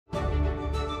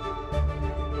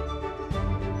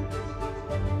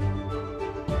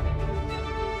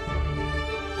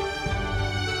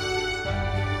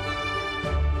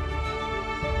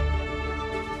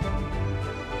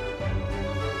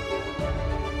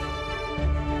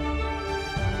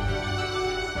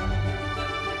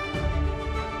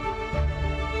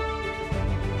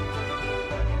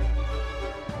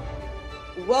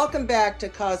Welcome back to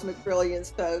Cosmic Brilliance,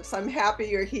 folks. I'm happy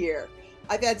you're here.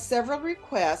 I've had several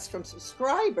requests from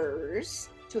subscribers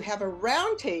to have a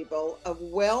roundtable of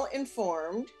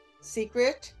well-informed,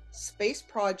 secret space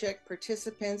project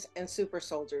participants and super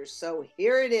soldiers. So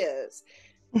here it is.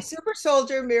 Super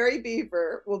soldier Mary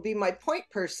Beaver will be my point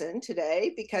person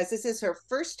today because this is her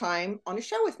first time on a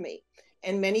show with me,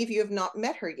 and many of you have not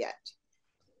met her yet.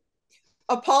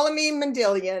 Apollymi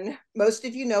Mandylion, most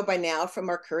of you know by now from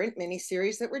our current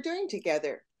mini-series that we're doing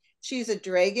together. She's a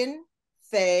dragon,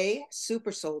 fae,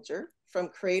 super soldier from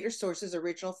Creator Source's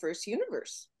original first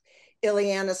universe.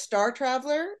 Illeana Star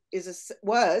Traveler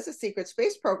was a secret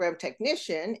space program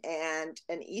technician and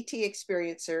an ET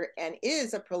experiencer, and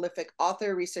is a prolific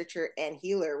author, researcher, and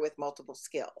healer with multiple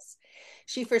skills.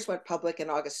 She first went public in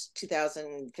August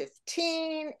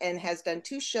 2015 and has done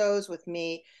 2 shows with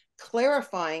me,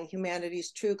 clarifying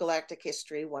humanity's true galactic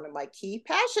history, one of my key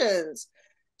passions.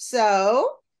 So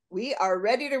we are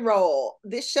ready to roll.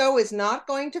 This show is not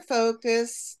going to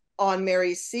focus on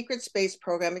Mary's secret space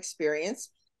program experience,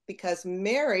 because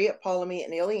Mary, Apollymi,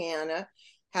 and Ileana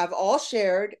have all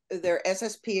shared their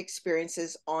SSP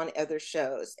experiences on other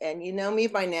shows. And you know me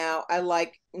by now, I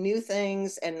like new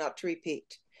things and not to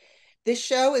repeat. This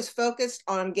show is focused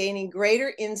on gaining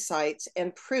greater insights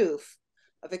and proof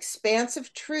of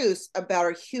expansive truths about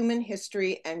our human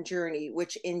history and journey,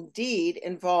 which indeed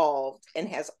involved and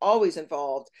has always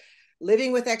involved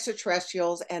living with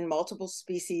extraterrestrials and multiple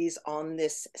species on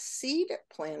this seed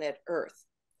planet Earth.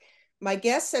 My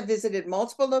guests have visited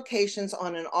multiple locations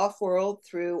on and off-world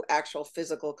through actual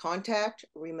physical contact,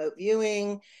 remote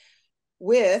viewing,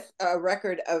 with a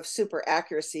record of super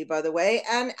accuracy, by the way,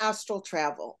 and astral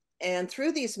travel. And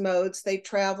through these modes, they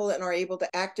travel and are able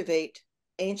to activate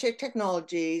ancient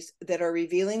technologies that are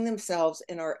revealing themselves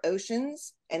in our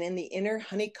oceans and in the inner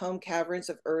honeycomb caverns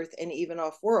of Earth and even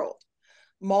off-world.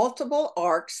 Multiple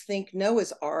arcs, think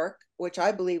Noah's Ark, which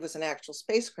I believe was an actual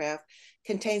spacecraft,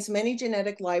 contains many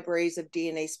genetic libraries of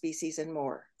DNA species and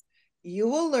more. You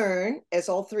will learn, as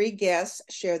all 3 guests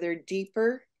share their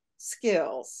deeper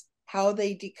skills, how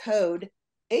they decode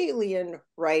alien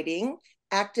writing,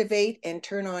 activate and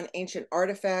turn on ancient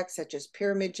artifacts such as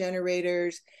pyramid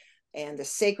generators, and the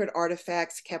sacred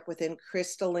artifacts kept within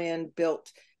crystalline built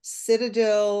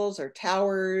citadels or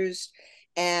towers,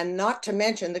 and not to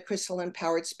mention the crystalline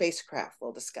powered spacecraft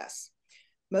we'll discuss.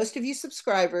 Most of you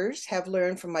subscribers have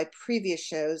learned from my previous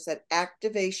shows that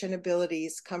activation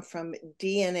abilities come from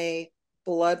DNA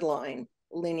bloodline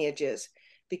lineages,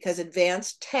 because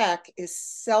advanced tech is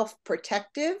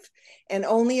self-protective and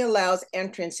only allows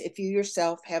entrance if you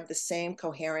yourself have the same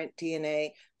coherent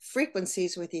DNA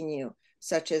frequencies within you,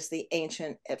 such as the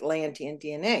ancient Atlantean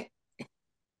DNA.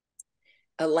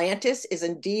 Atlantis is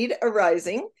indeed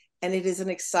arising, and it is an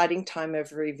exciting time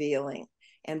of revealing.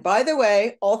 And by the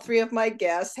way, all 3 of my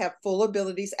guests have full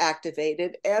abilities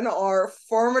activated and are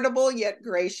formidable yet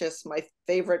gracious, my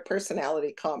favorite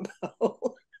personality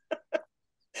combo.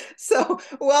 So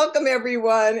welcome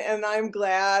everyone, and I'm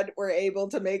glad we're able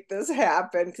to make this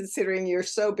happen, considering you're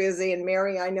so busy. And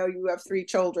Mary, I know you have 3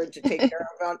 children to take care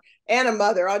of and a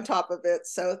mother on top of it.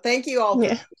 So thank you all for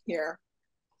being here.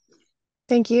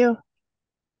 Thank you.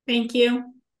 Thank you.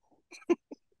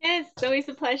 Yes, it's always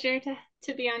a pleasure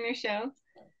to be on your show.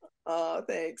 Oh,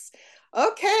 thanks.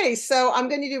 Okay, so I'm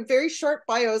going to do very short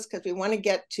bios because we want to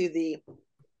get to the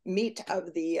meat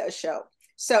of the show.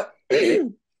 So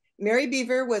Mary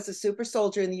Beaver was a super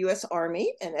soldier in the U.S.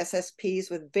 Army and SSPs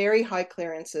with very high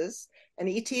clearances, an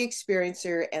ET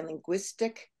experiencer and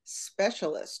linguistic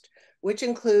specialist, which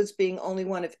includes being only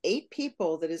one of 8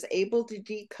 people that is able to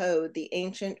decode the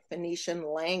ancient Phoenician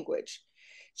language.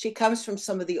 She comes from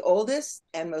some of the oldest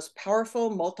and most powerful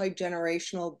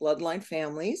multi-generational bloodline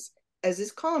families, as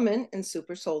is common in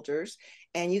super soldiers,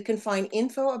 and you can find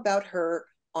info about her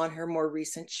on her more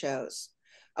recent shows.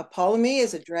 Apollymi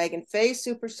is a dragon fae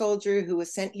super soldier who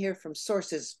was sent here from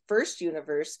Source's first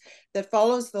universe that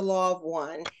follows the law of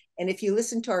one. And if you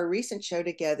listen to our recent show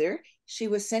together, she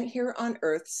was sent here on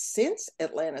Earth since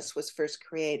Atlantis was first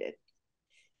created.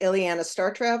 Illeana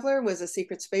Star Traveler was a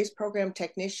secret space program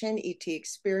technician, ET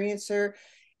experiencer,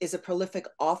 is a prolific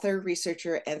author,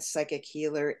 researcher, and psychic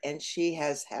healer, and she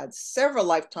has had several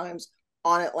lifetimes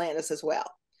on Atlantis as well.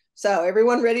 So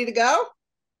everyone ready to go?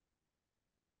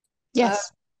 Yes.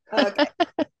 Okay.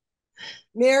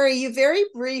 Mary, you very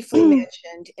briefly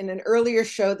mentioned in an earlier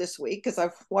show this week, because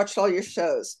I've watched all your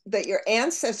shows, that your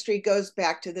ancestry goes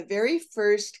back to the very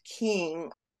first king.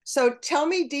 So tell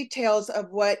me details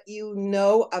of what you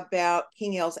know about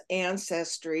King El's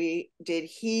ancestry. Did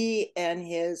he and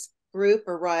his group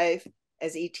arrive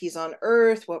as ETs on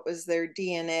Earth? What was their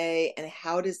DNA, and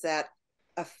how does that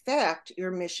affect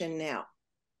your mission now?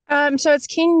 So it's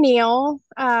King Neil,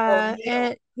 Oh, Neil.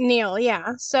 and Neil,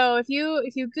 yeah. So if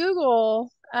you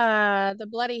Google the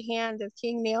bloody hand of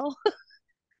King Neil,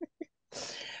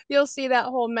 you'll see that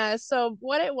whole mess. So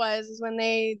what it was is when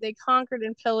they conquered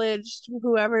and pillaged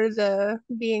whoever the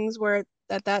beings were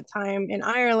at that time in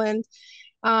Ireland.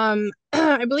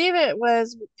 I believe it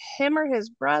was him or his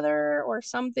brother or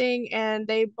something, and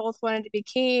they both wanted to be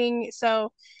king.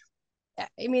 So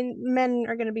I mean, men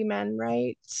are going to be men,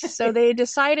 right? So they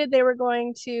decided they were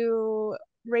going to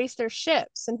race their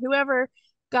ships, and whoever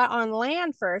got on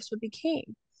land first would be king.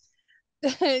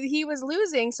 He was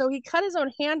losing, so he cut his own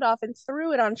hand off and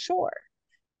threw it on shore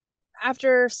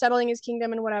after settling his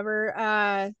kingdom and whatever,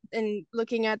 and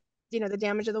looking at the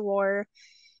damage of the war.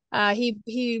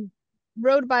 He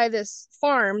rode by this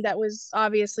farm that was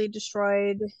obviously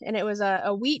destroyed, and it was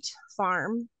a wheat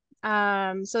farm.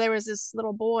 So there was this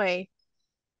little boy.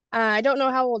 I don't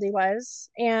know how old he was,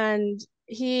 and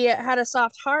he had a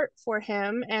soft heart for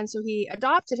him, and so he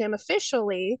adopted him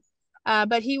officially.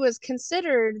 But he was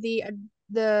considered the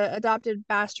adopted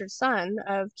bastard son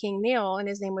of King Neil, and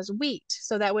his name was Wheat,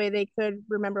 so that way they could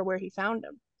remember where he found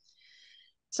him.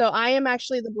 So I am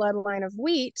actually the bloodline of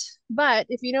Wheat, but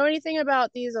if you know anything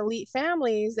about these elite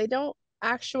families, they don't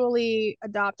actually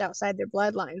adopt outside their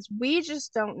bloodlines. We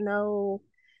just don't know,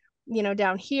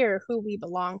 down here who we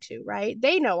belong to, right?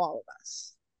 They know all of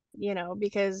us,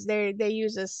 because they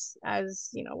use us as,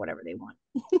 whatever they want.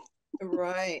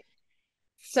 Right.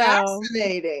 So,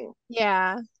 Fascinating.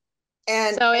 yeah.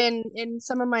 And So in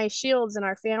some of my shields in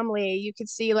our family, you could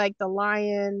see like the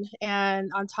lion,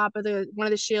 and on top of the one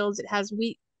of the shields it has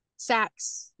wheat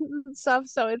sacks and stuff.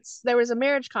 So there was a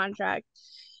marriage contract.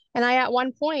 And I at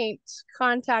one point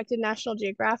contacted National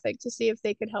Geographic to see if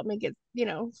they could help me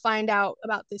find out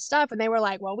about this stuff. And they were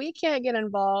like, well, we can't get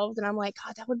involved. And I'm like,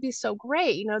 God, that would be so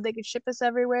great. They could ship us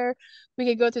everywhere. We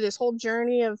could go through this whole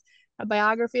journey of a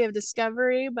biography of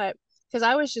discovery. But because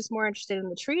I was just more interested in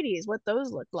the treaties, what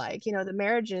those looked like, the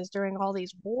marriages during all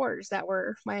these wars that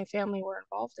my family were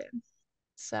involved in.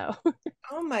 So,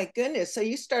 oh my goodness. So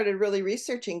you started really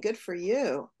researching. Good for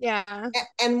you. yeah.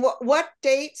 And what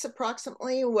dates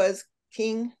approximately was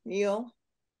King Neil?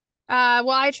 Well,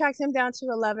 I tracked him down to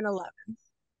 1111.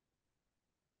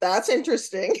 That's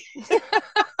interesting.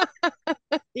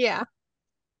 Yeah.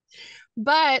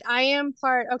 But I am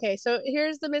okay, so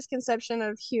here's the misconception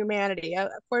of humanity. Of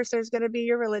course, there's going to be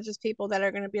your religious people that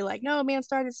are going to be like, no, man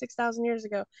started 6,000 years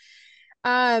ago.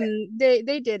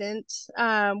 They didn't.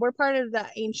 We're part of the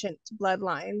ancient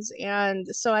bloodlines, and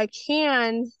so I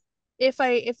can, if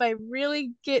I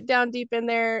really get down deep in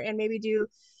there and maybe do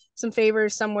some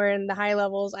favors somewhere in the high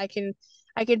levels, I can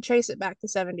trace it back to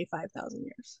 75,000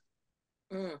 years.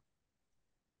 Mm,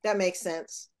 that makes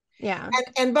sense. Yeah.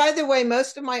 And by the way,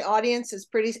 most of my audience is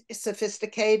pretty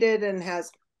sophisticated and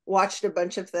has watched a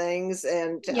bunch of things.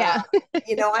 And, Yeah.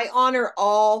 I honor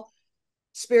all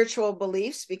spiritual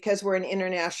beliefs because we're an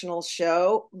international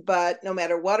show. But no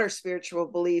matter what our spiritual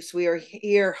beliefs, we are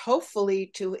here hopefully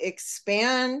to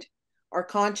expand our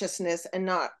consciousness and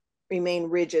not remain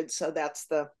rigid. So that's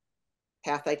the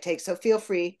path I take. So feel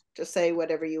free to say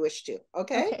whatever you wish to.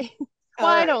 Okay. Okay. Well,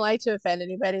 All I right. don't like to offend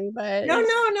anybody, but No, it's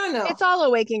no, no, no. it's all a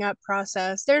waking up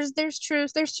process. There's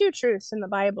truth. There's two truths in the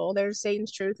Bible. There's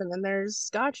Satan's truth, and then there's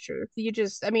God's truth.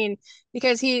 I mean,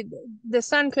 because the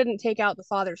son couldn't take out the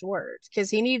father's word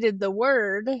because he needed the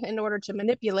word in order to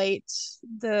manipulate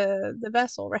the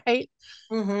vessel, right?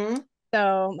 Mm-hmm.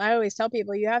 So I always tell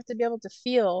people you have to be able to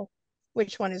feel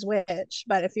which one is which.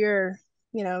 But if you're,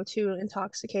 too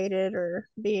intoxicated or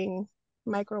being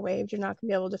microwaved, you're not going to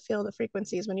be able to feel the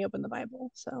frequencies when you open the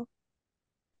Bible. So,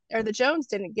 or the Jones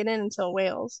didn't get in until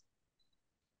Wales.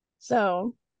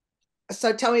 So,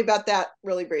 So tell me about that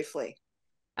really briefly.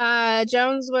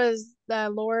 Jones was the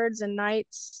lords and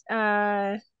knights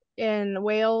in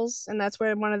Wales, and that's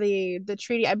where one of the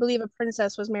treaty. I believe a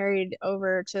princess was married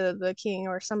over to the king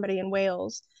or somebody in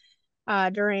Wales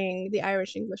during the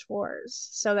Irish English Wars.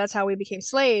 So that's how we became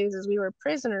slaves, as we were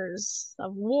prisoners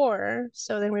of war.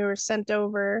 So then we were sent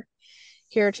over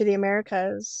here to the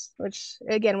Americas, which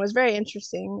again was very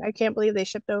interesting. I can't believe they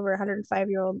shipped over a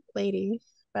 105-year-old lady,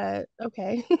 but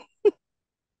okay.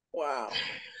 Wow.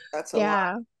 That's a lot.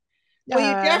 Yeah. Well,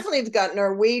 you definitely have got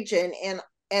Norwegian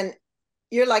and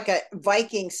you're like a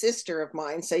Viking sister of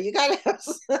mine, so you got to have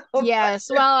some. Yes.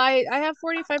 Well, I have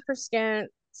 45%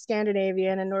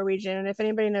 Scandinavian and Norwegian, and if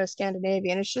anybody knows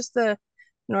Scandinavian, it's just the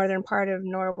northern part of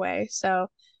Norway. So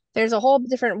there's a whole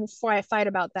different fight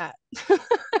about that.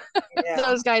 Yeah.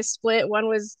 Those guys split. One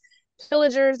was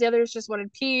pillagers. The others just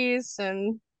wanted peace,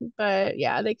 but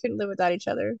yeah, they couldn't live without each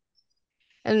other.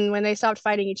 And when they stopped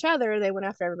fighting each other, they went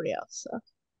after everybody else.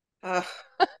 So.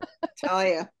 Tell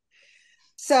you.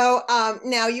 So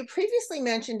now you previously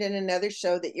mentioned in another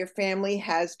show that your family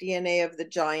has DNA of the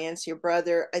giants. Your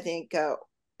brother, I think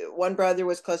one brother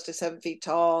was close to 7 feet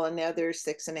tall, and the other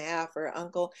 6.5, or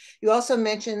uncle. You also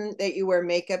mentioned that you wear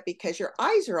makeup because your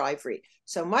eyes are ivory.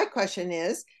 So my question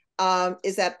is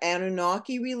that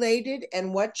Anunnaki related,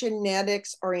 and what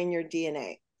genetics are in your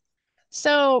DNA?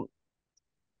 So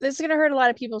this is going to hurt a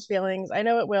lot of people's feelings. I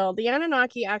know it will. The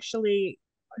Anunnaki actually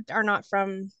are not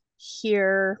from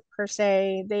here per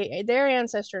se. Their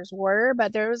ancestors were,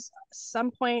 but there was some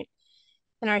point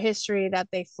in our history that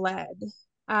they fled.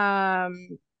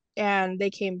 And they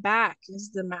came back as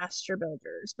the master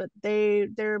builders, but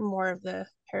they're more of the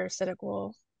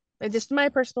parasitical, just my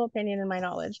personal opinion and my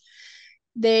knowledge.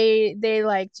 They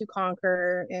like to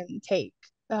conquer and take.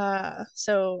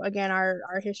 So again,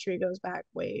 our history goes back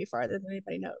way farther than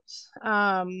anybody knows.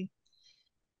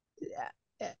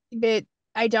 But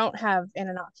I don't have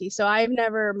Anunnaki, so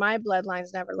my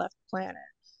bloodlines never left the planet.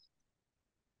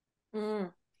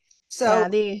 So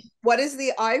yeah, what is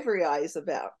the ivory eyes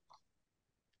about?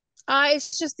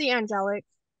 It's just the angelic,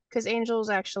 because angels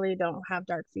actually don't have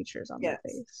dark features on their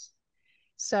face.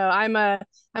 So I'm a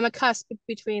cusp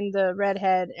between the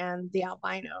redhead and the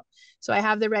albino. So I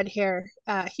have the red hair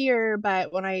here,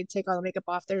 but when I take all the makeup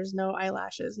off, there's no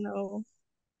eyelashes, no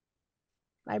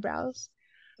eyebrows.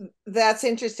 That's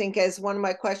interesting, because one of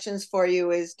my questions for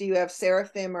you is, do you have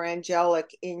seraphim or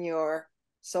angelic in your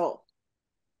soul?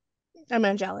 I'm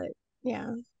angelic.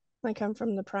 Yeah. I come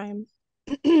from the prime.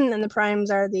 And the primes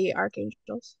are the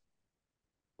archangels.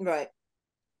 Right.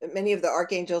 Many of the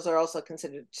archangels are also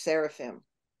considered seraphim.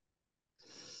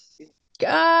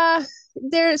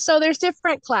 There's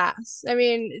different class.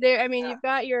 You've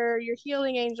got your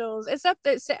healing angels. It's up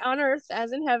that on earth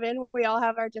as in heaven, we all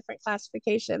have our different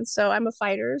classifications. So I'm a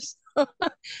fighter. So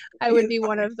I would be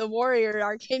one of the warrior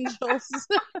archangels.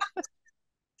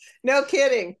 No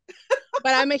kidding.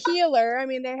 But I'm a healer. I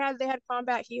mean, they had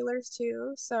combat healers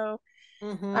too. So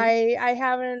I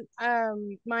haven't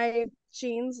my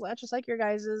genes, just like your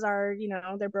guys's, are,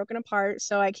 they're broken apart.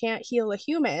 So I can't heal a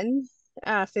human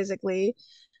physically.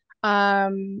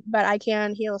 But I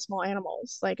can heal small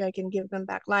animals. Like I can give them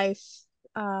back life.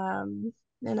 And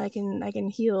I can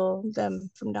heal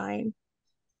them from dying.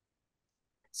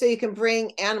 So you can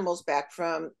bring animals back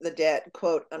from the dead,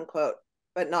 quote unquote,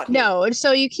 but not no.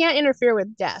 So you can't interfere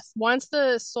with death. Once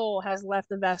the soul has left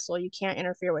the vessel, you can't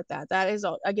interfere with that. That is,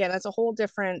 again, that's a whole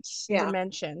different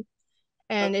dimension.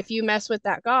 And if you mess with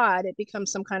that god, it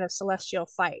becomes some kind of celestial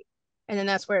fight, and then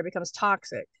that's where it becomes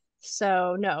toxic.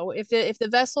 So no, if the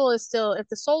vessel is still, if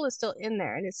the soul is still in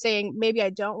there and it's saying maybe I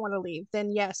don't want to leave,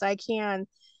 then yes, I can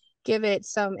give it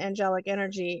some angelic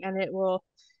energy, and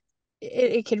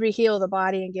it could reheal the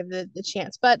body and give the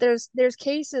chance. But there's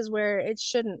cases where it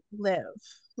shouldn't live.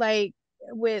 Like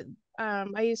with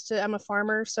I'm a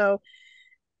farmer, so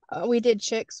we did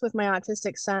chicks with my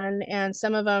autistic son, and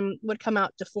some of them would come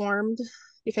out deformed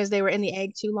because they were in the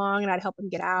egg too long, and I'd help them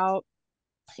get out.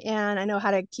 And I know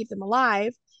how to keep them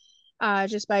alive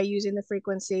just by using the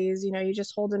frequencies. You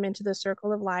just hold them into the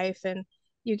circle of life, and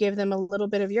you give them a little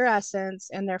bit of your essence,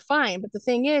 and they're fine. But the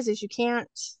thing is you can't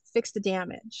fix the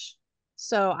damage.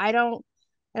 So I don't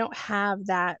have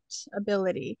that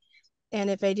ability. And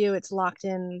if I do, it's locked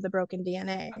in the broken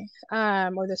DNA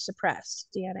or the suppressed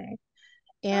DNA.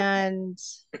 And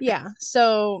yeah,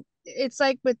 so it's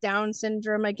like with Down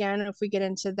syndrome, again, if we get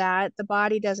into that, the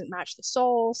body doesn't match the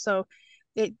soul. So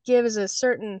it gives a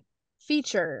certain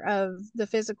feature of the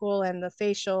physical and the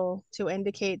facial to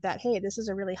indicate that, hey, this is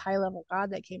a really high level god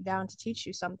that came down to teach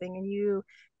you something, and you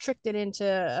tricked it into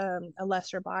a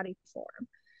lesser body form.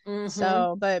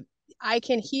 So, but I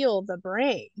can heal the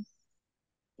brain,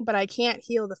 but I can't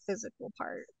heal the physical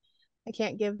part. I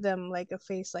can't give them like a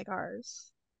face like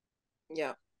ours.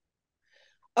 Yeah.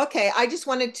 Okay, I just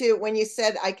wanted to, when you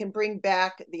said I can bring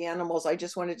back the animals, I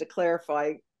just wanted to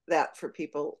clarify that for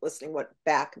people listening, what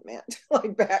back meant.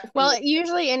 Like back. Well,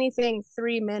 usually anything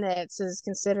 3 minutes is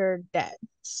considered dead.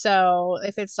 So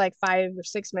if it's like 5 or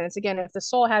 6 minutes, again, if the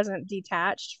soul hasn't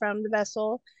detached from the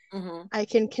vessel, I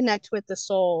can connect with the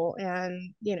soul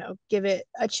and, give it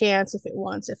a chance if it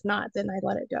wants. If not, then I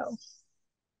let it go.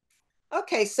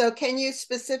 Okay, so can you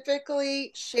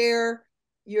specifically share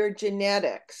your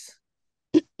genetics?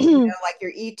 Like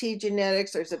your ET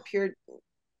genetics, there's a pure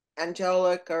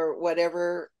angelic or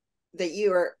whatever that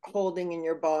you are holding in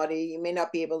your body. You may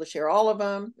not be able to share all of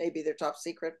them. Maybe they're top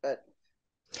secret, but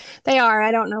They are.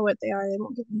 I don't know what they are. They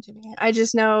won't give them to me. I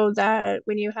just know that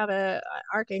when you have a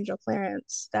Archangel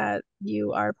clearance, that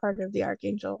you are part of the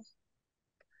Archangel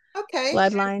Okay.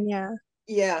 bloodline. Yeah.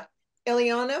 Yeah.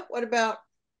 Ileana, what about?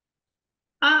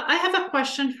 I have a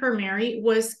question for Mary.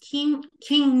 Was King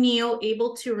Neil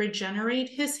able to regenerate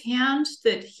his hand?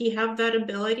 Did he have that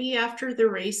ability after the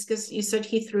race? Because you said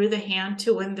he threw the hand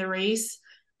to win the race.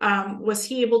 Was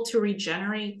he able to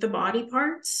regenerate the body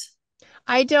parts?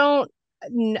 I don't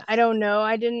I don't know.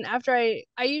 I didn't after I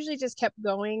usually just kept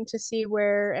going to see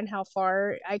where and how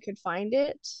far I could find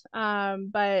it.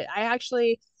 But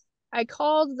I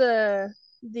called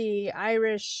the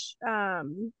Irish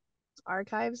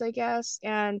archives, I guess,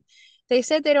 and they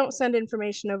said they don't send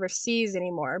information overseas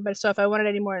anymore. But so if I wanted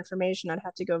any more information, I'd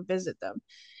have to go visit them.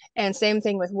 And same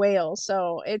thing with Wales.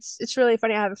 So it's really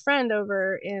funny. I have a friend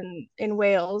over in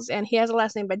Wales, and he has a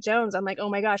last name but Jones. I'm like, oh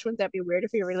my gosh, wouldn't that be weird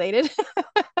if you're related?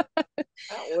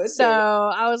 That would So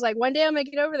be. I was like, one day I'll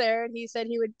make it over there, and he said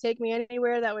he would take me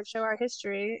anywhere that would show our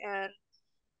history. And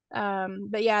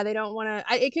but yeah, they don't want to.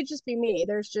 It could just be me.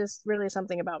 There's just really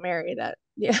something about Mary that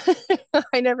yeah,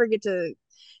 I never get to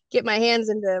get my hands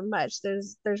into much.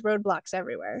 There's roadblocks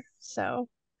everywhere. So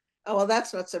Oh, well,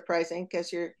 that's not surprising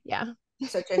because you're yeah,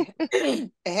 such a,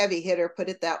 a heavy hitter, put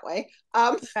it that way.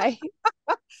 right.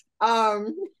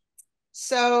 Um,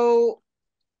 so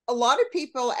a lot of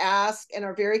people ask and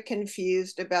are very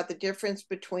confused about the difference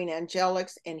between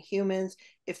angelics and humans,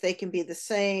 if they can be the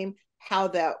same, how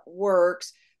that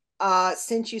works.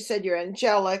 Since you said you're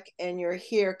angelic and you're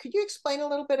here, could you explain a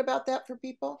little bit about that for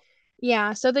people?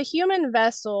 Yeah, so the human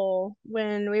vessel,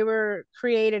 when we were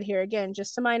created here, again,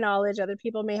 just to my knowledge, other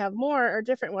people may have more or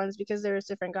different ones because there's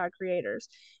different God creators.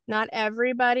 Not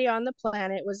everybody on the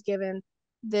planet was given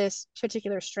this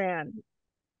particular strand.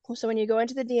 So when you go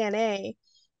into the DNA,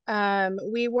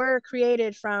 we were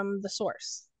created from the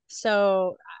source.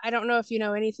 So I don't know if you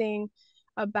know anything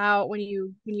about when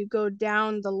you go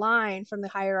down the line from the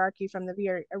hierarchy from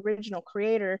the original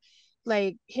creator,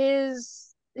 like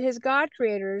his God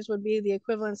creators would be the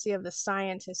equivalency of the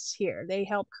scientists here. They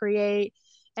help create,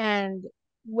 and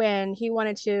when he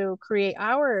wanted to create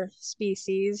our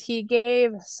species, he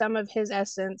gave some of his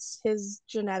essence, his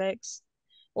genetics,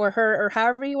 or her, or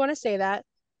however you want to say that.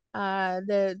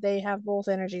 They have both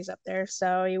energies up there,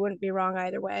 so you wouldn't be wrong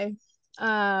either way.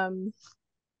 Um,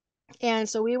 and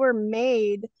so we were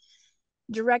made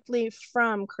directly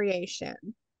from creation.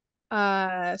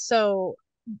 So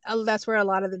that's where a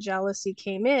lot of the jealousy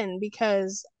came in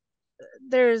because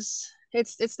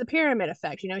it's the pyramid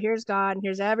effect. Here's God and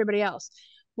here's everybody else.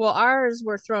 Well, ours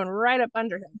were thrown right up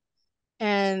under him.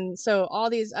 And so all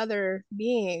these other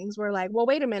beings were like, well,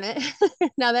 wait a minute.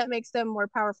 Now that makes them more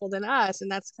powerful than us. And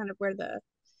that's kind of where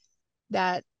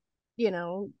that, you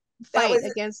know, That fight was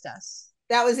against us.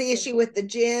 that was the issue with the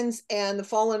jinns and the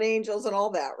fallen angels and all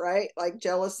that, right? Like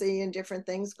jealousy and different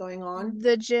things going on.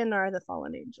 The jinn are the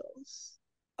fallen angels.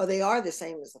 Oh, they are the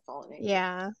same as the fallen angels.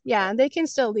 Yeah. Yeah. They can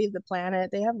still leave the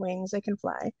planet. They have wings. They can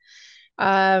fly.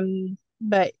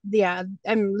 But yeah,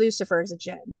 and Lucifer is a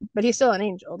jinn, but he's still an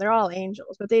angel. They're all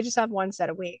angels, but they just have one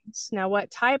set of wings. Now, what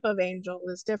type of angel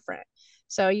is different?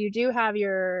 So you do have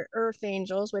your earth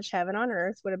angels, which heaven on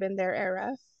earth would have been their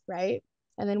era, right?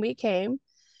 And then we came,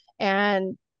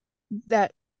 and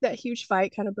that huge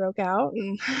fight kind of broke out,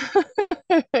 and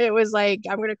it was like,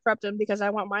 I'm going to corrupt them because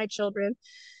I want my children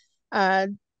uh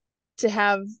to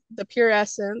have the pure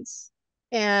essence.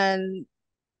 And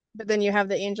but then you have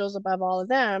the angels above all of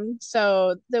them.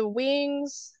 So the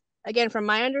wings, again, from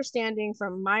my understanding,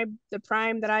 from the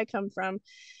prime that I come from,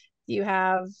 you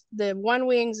have the one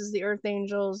wings is the earth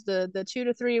angels, the 2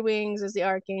 to 3 wings is the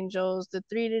archangels, the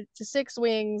 3 to 6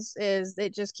 wings is,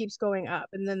 it just keeps going up.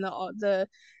 And then the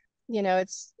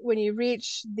it's when you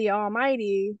reach the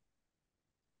Almighty,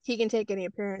 he can take any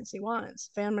appearance he wants,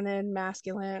 feminine,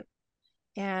 masculine,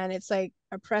 and it's like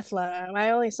a Prethla. I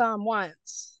only saw him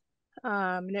once,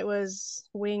 and it was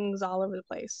wings all over the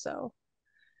place. So,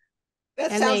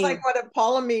 That and sounds like they, what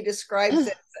Apollymi describes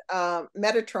as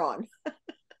Metatron.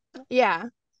 yeah.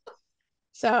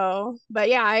 So, but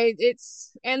yeah,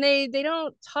 it's, and they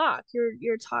don't talk.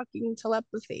 You're talking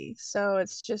telepathy, so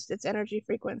it's energy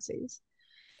frequencies.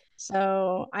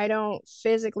 So I don't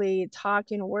physically talk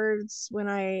in words when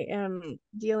I am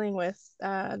dealing with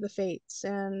the fates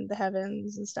and the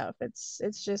heavens and stuff. It's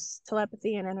just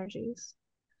telepathy and energies.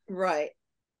 Right.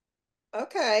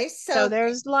 Okay. So So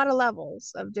there's a lot of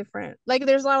levels of different, like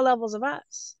there's a lot of levels of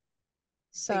us.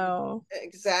 So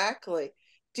exactly.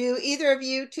 Do either of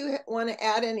you two want to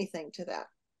add anything to that?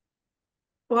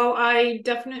 Well, I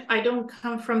don't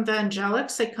come from the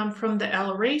Angelics. I come from the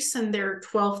L race, and they're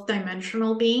 12th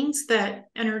dimensional beings that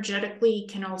energetically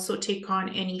can also take on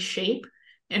any shape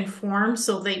and form.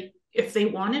 So they, if they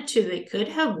wanted to, they could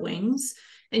have wings,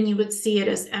 and you would see it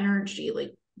as energy,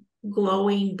 like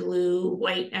glowing blue,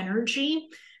 white energy.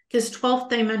 Because 12th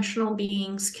dimensional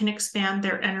beings can expand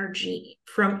their energy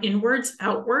from inwards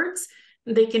outwards.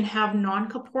 They can have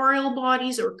non-corporeal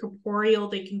bodies or corporeal.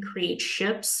 They can create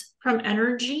ships from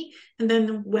energy. And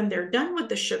then when they're done with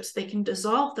the ships, they can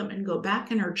dissolve them and go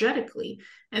back energetically.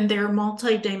 And they're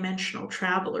multi-dimensional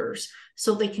travelers.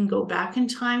 So they can go back in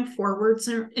time, forwards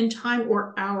in time,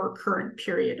 or our current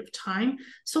period of time.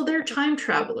 So they're time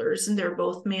travelers, and they're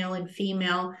both male and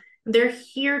female. They're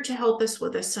here to help us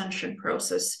with ascension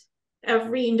process.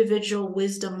 Every individual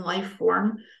wisdom life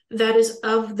form that is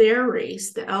of their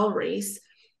race, the L race.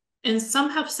 And some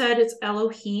have said it's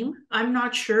Elohim. I'm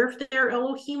not sure if they're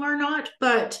Elohim or not,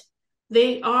 but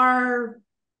they are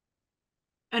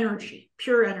energy,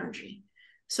 pure energy.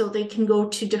 So they can go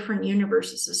to different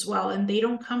universes as well. And they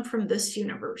don't come from this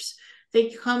universe. They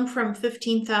come from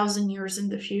 15,000 years in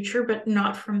the future, but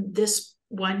not from this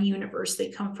one universe. They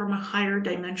come from a higher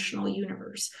dimensional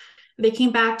universe. They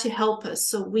came back to help us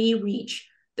so we reach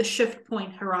the shift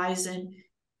point horizon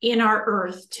in our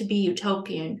Earth to be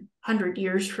utopian 100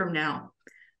 years from now.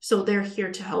 So they're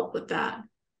here to help with that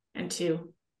and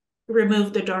to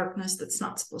remove the darkness that's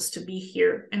not supposed to be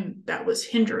here and that was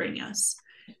hindering us.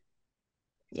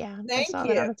 Yeah, I Thank saw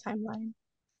you. that on the timeline.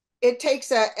 It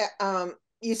takes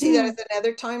you see that as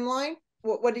another timeline?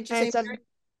 What did you say, Mary?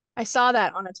 I saw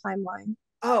that on a timeline.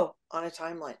 Oh, on a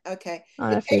timeline. Okay.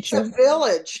 On a It takes future. a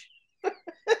village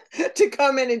to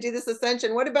come in and do this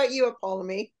ascension. What about you,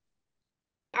 Apollymi?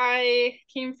 I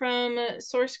came from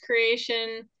source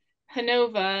creation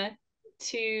Hanova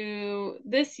to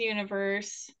this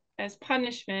universe as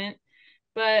punishment,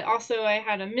 but also I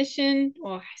had a mission.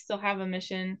 Well, I still have a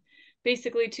mission,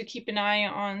 basically to keep an eye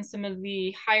on some of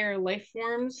the higher life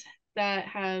forms that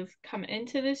have come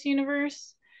into this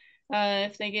universe.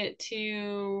 If they get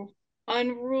too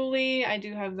unruly, I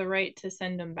do have the right to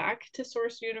send them back to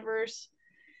source universe.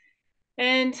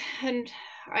 And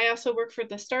I also work for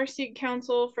the Starseed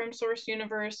Council from Source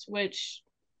Universe, which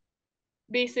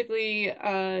basically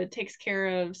takes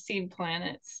care of seed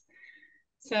planets.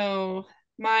 So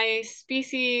my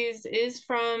species is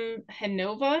from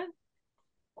Hanova.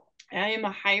 I am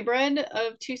a hybrid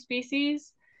of two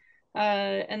species.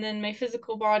 And then my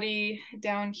physical body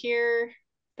down here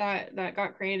that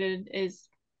got created is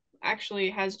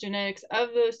actually has genetics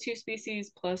of those two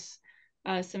species plus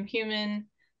some human,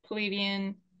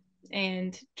 Pleiadian,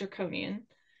 and Draconian.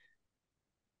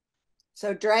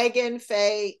 So dragon,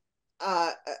 fae,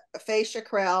 fae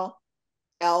chakrel,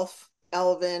 elf,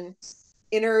 elven,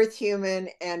 inner earth human,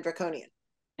 and draconian.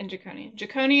 And Draconian.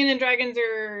 Draconian and dragons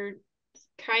are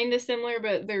kind of similar,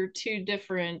 but they're two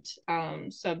different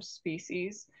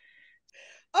subspecies.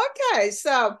 Okay,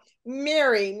 so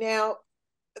Mary, now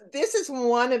this is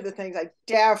one of the things I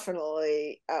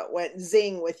definitely went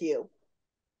zing with you,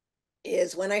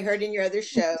 is when I heard in your other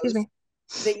shows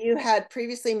that you had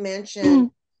previously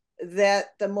mentioned that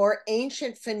the more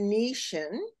ancient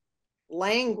Phoenician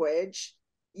language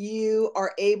you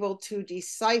are able to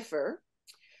decipher.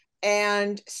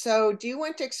 And so do you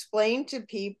want to explain to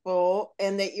people,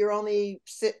 and that you're only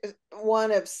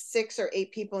one of 6 or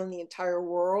 8 people in the entire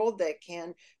world that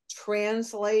can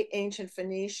translate ancient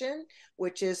Phoenician,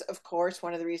 which is, of course,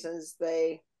 one of the reasons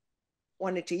they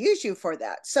wanted to use you for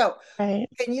that. So right.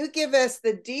 Can you give us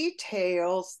the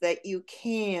details that you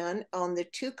can on the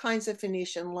 2 kinds of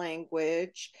Phoenician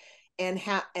language and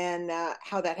how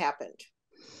that happened?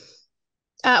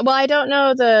 Well, I don't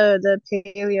know the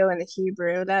Paleo and the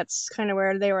Hebrew. That's kind of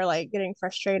where they were like getting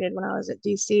frustrated when I was at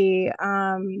DC,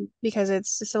 because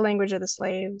it's just the language of the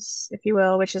slaves, if you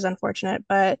will, which is unfortunate.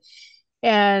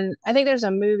 And I think there's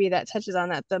a movie that touches on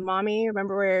that. The mommy,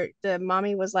 remember where the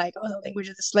mommy was like, "Oh, the language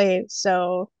of the slaves,"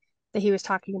 so that he was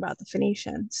talking about the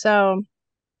Phoenician. So,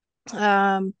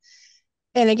 and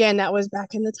again, that was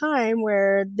back in the time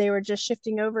where they were just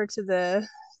shifting over to the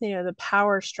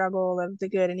power struggle of the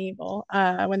good and evil,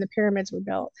 when the pyramids were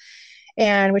built,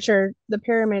 and the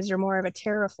pyramids are more of a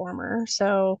terraformer.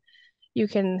 So you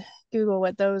can Google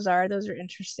what those are. Those are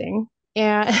interesting.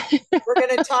 And we're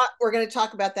going to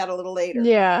talk about that a little later.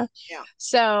 Yeah.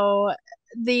 So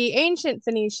the ancient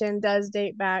Phoenician does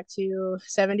date back to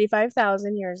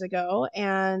 75,000 years ago,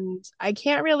 and I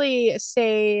can't really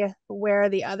say where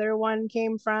the other one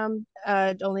came from,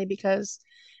 only because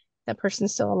that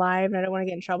person's still alive and I don't want to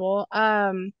get in trouble.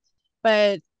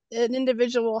 But an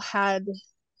individual had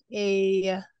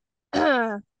a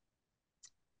what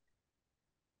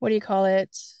do you call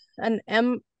it? An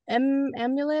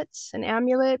amulet, an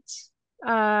amulet.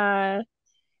 Uh,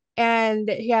 and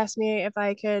he asked me if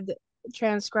I could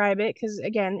transcribe it because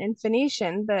again in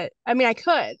Phoenician, but I mean I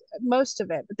could most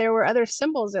of it, but there were other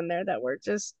symbols in there that were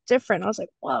just different. I was like,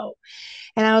 whoa.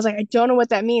 And I was like, I don't know what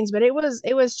that means, but it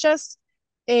was just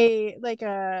a like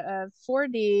a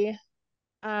 4D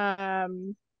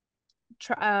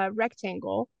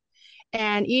rectangle,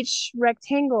 and each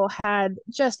rectangle had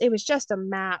just, it was just a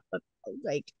map of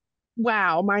like,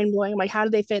 wow, mind blowing. Like, how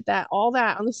did they fit that all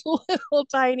that on this little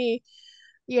tiny,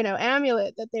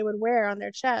 amulet that they would wear on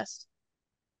their chest?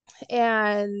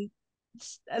 And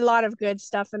a lot of good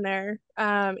stuff in there.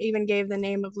 Even gave the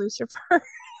name of Lucifer.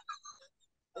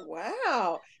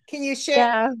 Wow. Can you share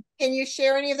Yeah, can you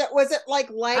share any of that? Was it like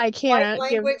I light can't give.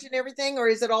 language and everything, or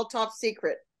is it all top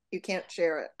secret? You can't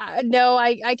share it. No,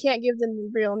 I can't give the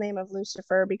real name of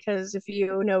Lucifer because if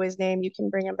you know his name, you can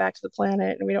bring him back to the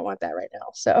planet, and we don't want that right now.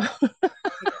 So,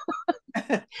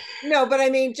 No, but I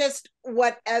mean, just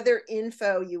what other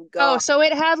info you oh, got. so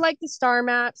it had like the star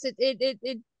maps.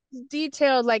 It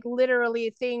detailed like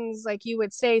literally things like you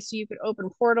would say, so you could open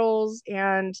portals,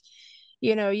 and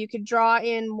you could draw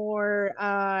in more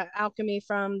alchemy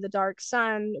from the dark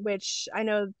sun, which I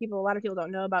know a lot of people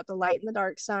don't know about the light and the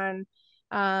dark sun.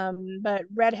 But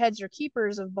redheads are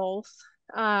keepers of both.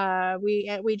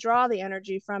 We draw the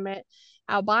energy from it.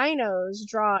 Albinos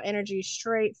draw energy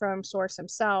straight from source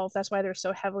himself. That's why they're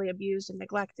so heavily abused and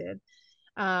neglected,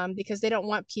 because they don't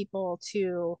want people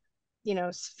to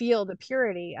feel the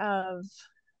purity of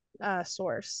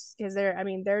source, because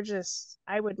they're just,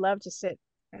 I would love to sit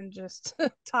and just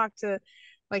talk to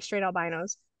like straight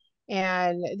albinos,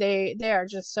 and they are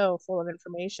just so full of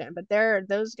information, but they're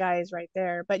those guys right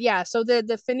there. But yeah, so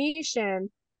the Phoenician,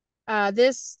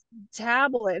 this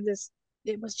tablet,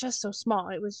 it was just so small,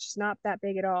 it was just not that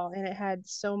big at all, and it had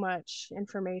so much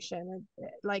information,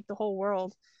 like the whole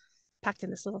world packed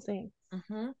in this little thing.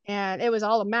 Mm-hmm. And it was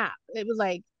all a map. It was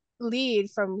like lead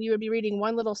from, you would be reading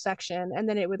one little section and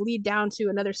then it would lead down to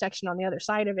another section on the other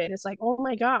side of it. And it's like, oh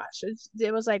my gosh,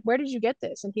 it was like, where did you get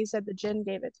this? And he said the Jinn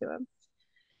gave it to him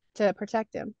to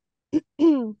protect him.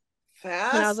 And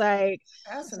I was like,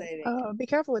 Fascinating. oh, be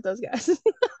careful with those guys.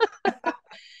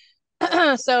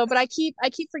 So, but I keep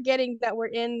forgetting that we're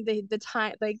in the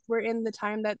time, like we're in the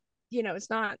time that it's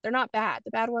not, they're not bad.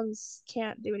 The bad ones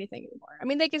can't do anything anymore. I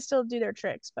mean, they can still do their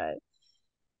tricks, but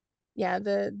yeah,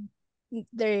 they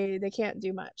can't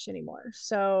do much anymore.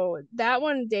 So that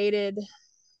one dated,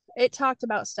 it talked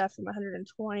about stuff from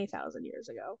 120,000 years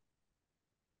ago.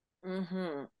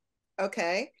 Mm-hmm.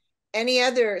 Okay. Any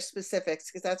other specifics?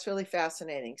 Because that's really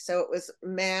fascinating. So it was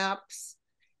maps.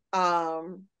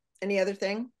 Any other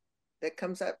thing that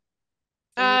comes up?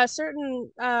 Certain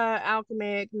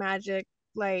alchemic magic,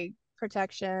 like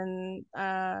protection.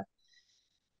 What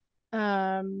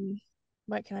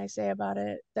can I say about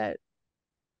it? That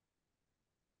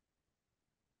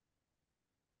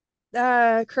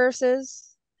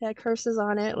curses, had curses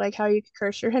on it, like how you could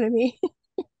curse your enemy.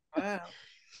 Wow.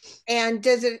 And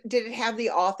did it have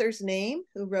the author's name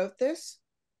who wrote this,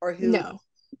 or who? No,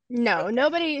 Okay.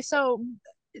 nobody. So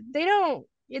they don't,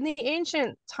 in the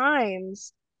ancient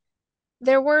times,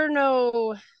 there were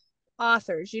no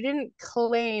authors. You didn't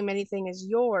claim anything as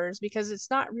yours because it's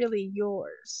not really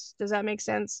yours. Does that make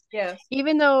sense? Yes.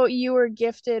 Even though you were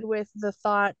gifted with the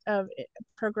thought of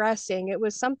progressing, it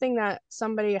was something that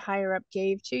somebody higher up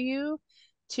gave to you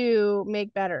to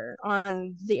make better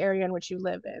on the area in which you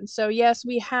live in. So yes,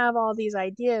 we have all these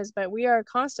ideas, but we are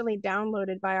constantly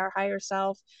downloaded by our higher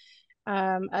self,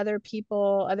 other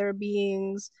people, other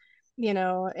beings,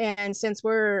 and since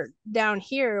we're down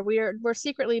here, we're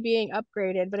secretly being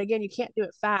upgraded, but again, you can't do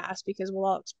it fast because we'll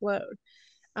all explode,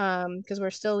 because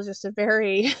we're still just a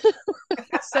very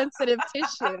sensitive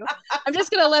tissue. I'm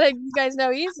just gonna let you guys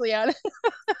know easily on it.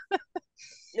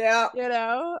 Yeah.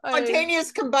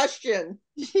 Spontaneous combustion.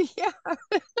 Yeah,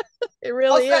 it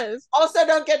really is. Also,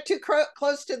 don't get too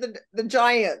close to the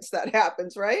giants. That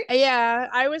happens, right? Yeah,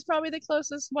 I was probably the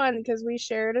closest one because we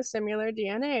shared a similar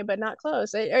DNA, but not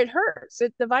close. It hurts.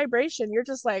 The vibration. You're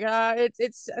just like,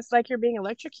 it's like you're being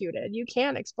electrocuted. You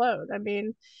can't explode. I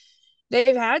mean,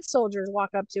 they've had soldiers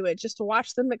walk up to it just to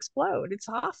watch them explode. It's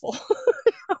awful.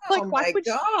 Like, oh why my would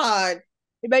God.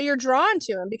 but you're drawn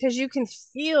to them because you can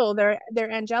feel their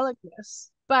angelicness.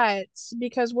 But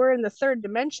because we're in the third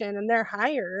dimension and they're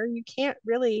higher, you can't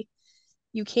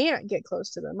get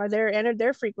close to them, or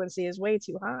their frequency is way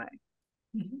too high.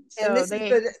 And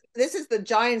So this is the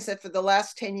giants that for the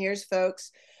last 10 years,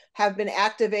 folks, have been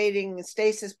activating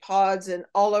stasis pods and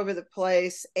all over the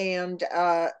place, and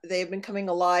they've been coming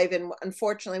alive. And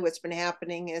unfortunately, what's been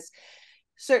happening is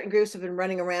certain groups have been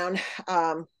running around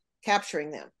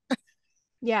capturing them.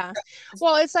 Yeah.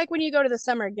 Well, it's like when you go to the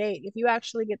Summer Gate, if you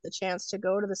actually get the chance to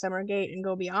go to the Summer Gate and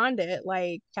go beyond it,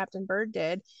 like Captain Bird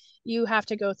did, you have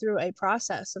to go through a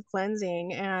process of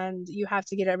cleansing, and you have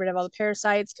to get rid of all the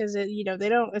parasites because they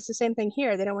don't, it's the same thing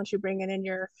here. They don't want you bringing in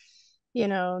your,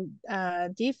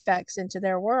 defects into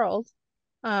their world.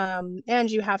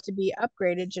 And you have to be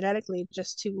upgraded genetically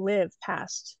just to live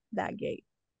past that gate.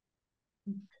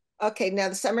 Okay, now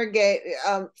the Summer Gate,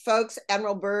 folks,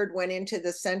 Admiral Byrd went into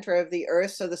the center of the Earth.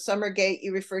 So the Summer Gate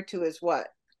you refer to as what?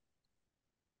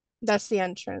 That's the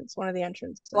entrance, one of the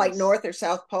entrances. Like North or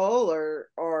South Pole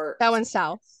or that one's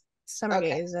south. Summer okay.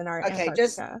 Gate is in our okay, Antarctica.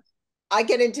 Just I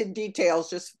get into details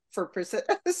just for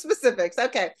specifics.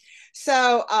 Okay,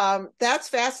 so that's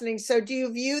fascinating. So do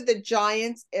you view the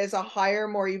giants as a higher,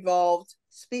 more evolved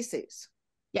species?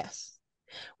 Yes.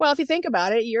 Well, if you think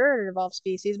about it, you're an evolved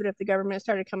species, but if the government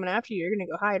started coming after you, you're going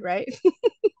to go hide, right?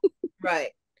 Right.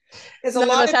 Because none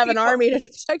of us have an army to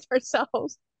protect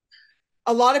ourselves.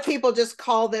 A lot of people just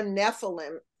call them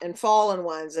Nephilim and fallen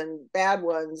ones and bad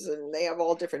ones, and they have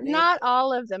all different names. Not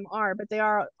all of them are, but they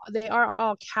are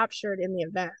all captured in the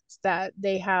event that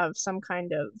they have some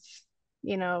kind of,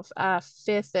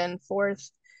 fifth and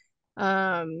fourth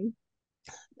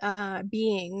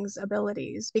beings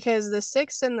abilities, because the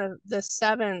sixth and the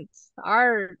seventh,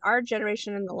 our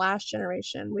generation and the last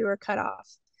generation, we were cut off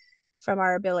from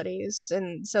our abilities,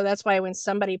 and so that's why when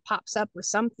somebody pops up with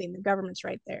something, the government's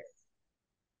right there.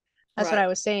 That's right. What I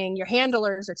was saying. Your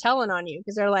handlers are telling on you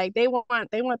because they're like, they want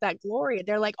that glory.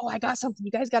 They're like, oh, I got something.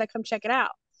 You guys got to come check it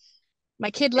out. My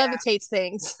kid levitates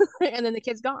things, and then the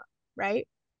kid's gone. Right.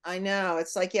 I know.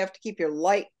 It's like you have to keep your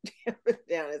light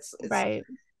down. It's right.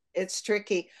 It's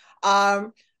tricky.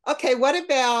 Okay. What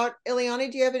about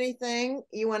Ileana? Do you have anything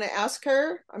you want to ask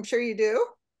her? I'm sure you do.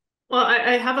 Well,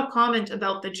 I have a comment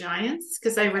about the giants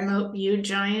because I remote viewed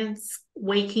giants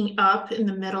waking up in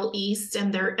the Middle East,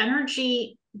 and their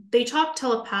energy, they talk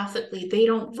telepathically. They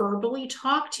don't verbally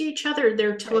talk to each other.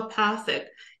 They're telepathic,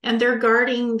 and they're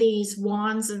guarding these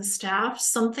wands and staffs,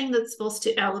 something that's supposed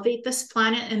to elevate this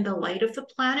planet and the light of the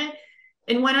planet.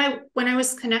 And when I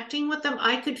was connecting with them,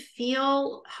 I could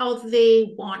feel how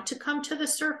they want to come to the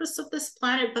surface of this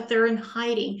planet, but they're in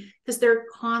hiding because they're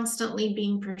constantly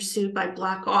being pursued by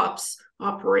black ops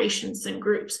operations and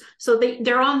groups. So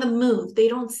they're on the move. They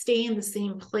don't stay in the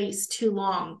same place too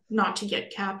long not to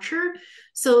get captured.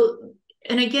 So,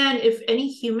 and again, if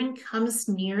any human comes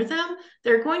near them,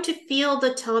 they're going to feel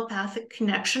the telepathic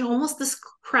connection, almost this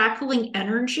crackling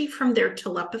energy from their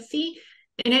telepathy.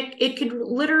 And it could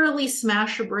literally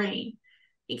smash a brain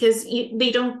because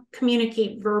they don't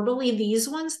communicate verbally, these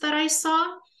ones that I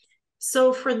saw.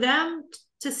 So for them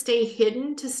to stay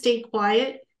hidden, to stay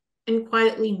quiet and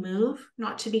quietly move,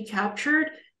 not to be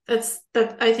captured,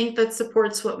 I think that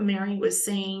supports what Mary was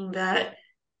saying, that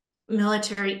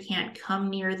military can't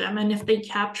come near them. And if they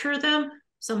capture them,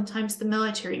 sometimes the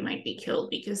military might be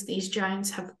killed because these giants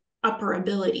have upper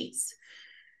abilities.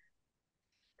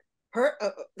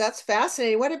 That's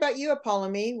fascinating. What about you,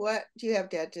 Apollymi? What do you have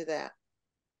to add to that?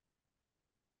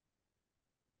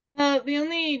 The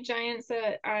only giants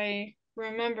that I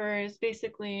remember is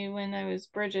basically when I was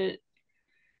Bridget,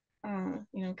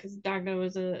 because Dagda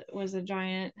was a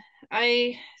giant.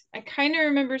 I kind of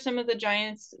remember some of the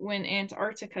giants when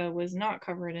Antarctica was not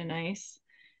covered in ice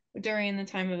during the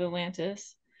time of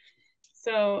Atlantis.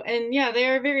 So, and yeah, they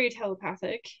are very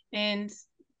telepathic, and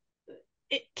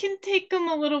it can take them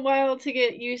a little while to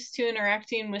get used to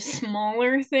interacting with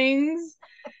smaller things,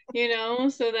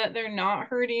 so that they're not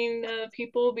hurting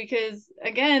people, because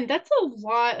again, that's a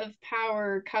lot of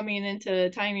power coming into a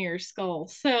tinier skull.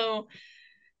 So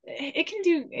it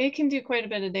can do quite a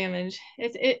bit of damage.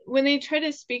 When they try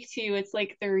to speak to you, it's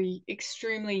like they're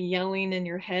extremely yelling in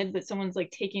your head, but someone's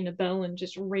like taking a bell and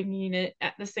just ringing it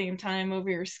at the same time over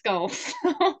your skull.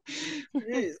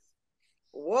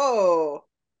 Whoa.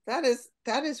 That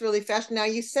is really fascinating.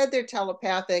 Now, you said they're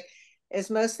telepathic, as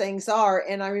most things are.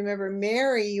 And I remember,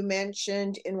 Mary, you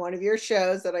mentioned in one of your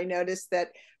shows that I noticed that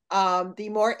the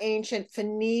more ancient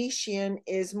Phoenician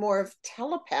is more of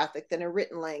telepathic than a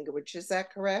written language. Is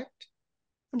that correct?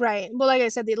 Right. Well, like I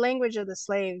said, the language of the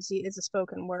slaves is a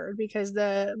spoken word, because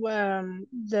the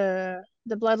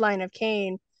bloodline of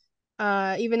Cain,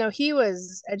 even though he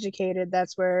was educated,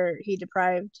 that's where he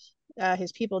deprived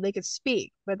his people. They could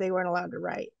speak, but they weren't allowed to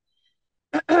write.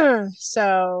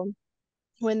 So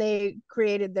when they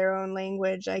created their own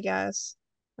language, I guess,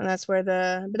 And that's where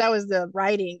but that was the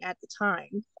writing at the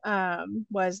time,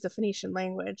 was the Phoenician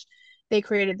language. They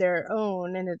created their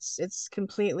own, and it's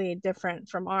completely different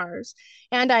from ours.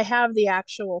 And I have the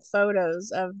actual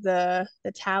photos of the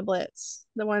tablets,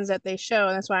 the ones that they show.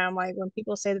 And that's why I'm like, when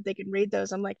people say that they can read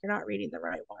those, I'm like, you're not reading the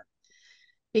right one,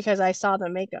 because I saw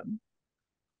them make them.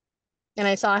 And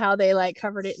I saw how they like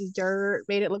covered it in dirt,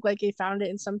 made it look like they found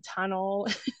it in some tunnel.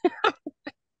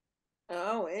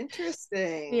 Oh,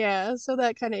 interesting. Yeah, so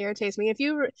that kind of irritates me.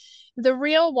 The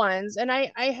real ones, and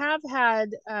I have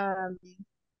had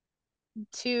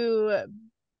two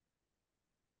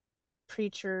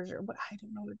preachers, or what, I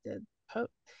don't know what the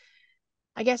pope,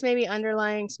 I guess maybe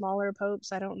underlying smaller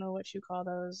popes, I don't know what you call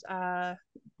those.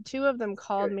 Two of them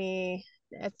called me,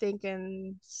 I think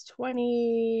in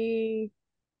 20,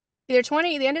 either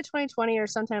 20, the end of 2020 or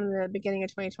sometime in the beginning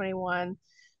of 2021.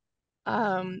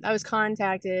 I was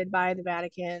contacted by the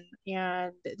Vatican,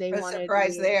 and they A wanted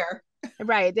surprise me, there.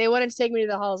 right, they wanted to take me to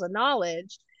the halls of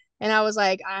knowledge, and I was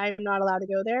like, I'm not allowed to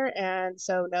go there, and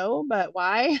so no, but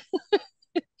why?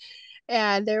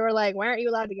 And they were like, why aren't you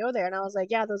allowed to go there? And I was like,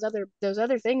 yeah, those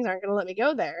other things aren't going to let me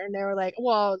go there. And they were like,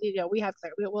 well, we have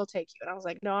we'll take you. And I was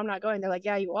like, no, I'm not going. They're like,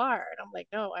 yeah, you are. And I'm like,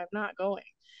 no, I'm not going.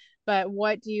 But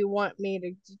what do you want me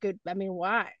to go? I mean,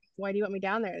 why do you want me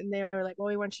down there? And they were like, well,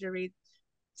 we want you to read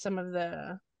some of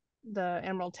the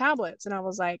emerald tablets. And I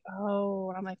was like, oh.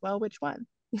 And I'm like, well, which one?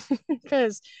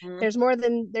 Because there's more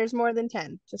than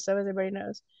 10, just so everybody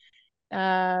knows.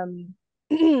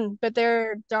 But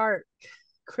they're dark.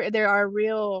 There are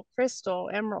real crystal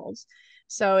emeralds,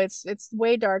 so it's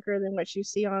way darker than what you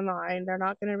see online. They're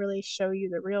not going to really show you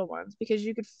the real ones, because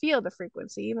you could feel the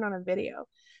frequency even on a video.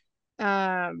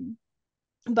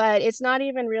 But it's not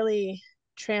even really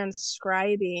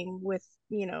transcribing with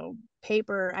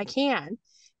paper. I can,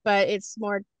 but it's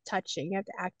more touching. You have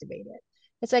to activate it.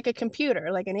 It's like a computer,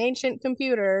 like an ancient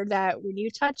computer, that when you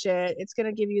touch it, it's going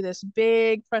to give you this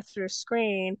big pressure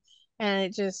screen,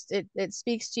 and it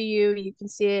speaks to you. You can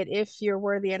see it if you're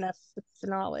worthy enough with the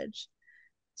knowledge.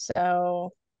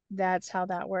 So that's how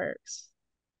that works.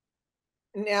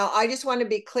 Now, I just want to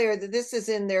be clear that this is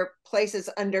in their places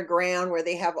underground, where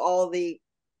they have all the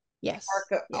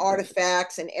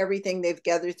artifacts and everything they've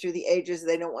gathered through the ages.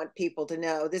 They don't want people to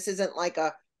know. This isn't like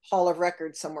a hall of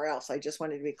records somewhere else. I just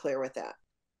wanted to be clear with that.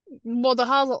 Well, the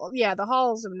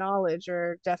halls of knowledge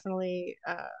are definitely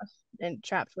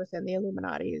entrapped within the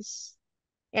Illuminati's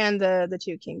and the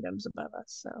two kingdoms above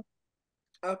us. So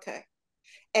okay.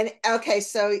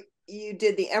 So you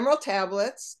did the emerald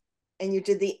tablets, and you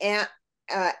did the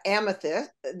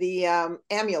amethyst, the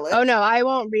amulet. Oh no, I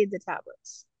won't read the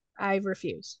tablets. I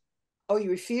refuse. Oh, you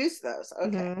refuse those?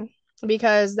 Okay. Mm-hmm.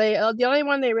 Because the only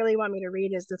one they really want me to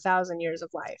read is the 1,000 Years of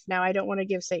Life. Now, I don't want to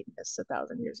give Satanists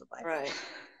 1,000 years of life. Right.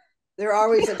 They're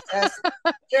always obsessed.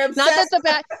 They're obsessed.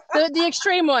 Not that the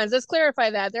extreme ones. Let's clarify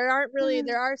that. There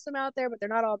are some out there, but they're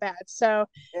not all bad. So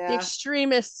the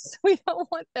extremists, we don't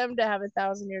want them to have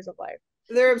 1,000 years of life.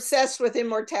 They're obsessed with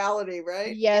immortality,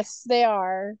 right? Yes, they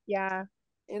are. Yeah.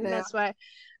 That's why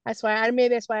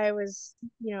I was,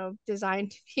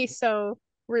 designed to be so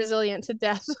resilient to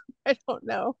death. I don't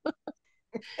know.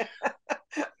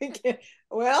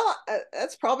 Well,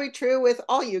 that's probably true with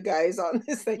all you guys on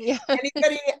this thing. Yeah.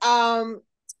 Anybody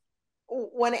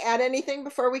want to add anything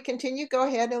before we continue? Go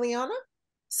ahead, Ileana.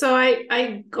 So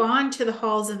I'd gone to the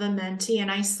halls of Amenti,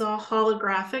 and I saw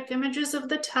holographic images of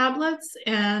the tablets,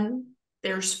 and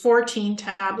there's 14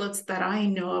 tablets that I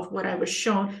know of what I was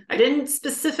shown. I didn't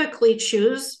specifically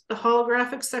choose the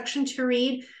holographic section to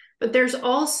read, but there's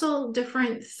also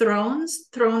different thrones: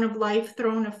 throne of life,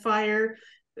 throne of fire,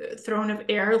 throne of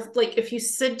air. Like if you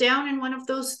sit down in one of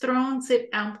those thrones, it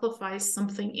amplifies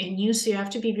something in you. So you have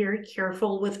to be very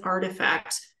careful with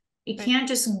artifacts. You can't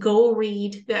just go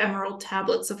read the Emerald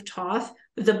Tablets of Thoth.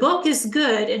 The book is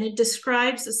good, and it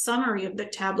describes a summary of the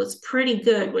tablets pretty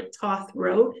good, what Thoth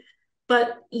wrote,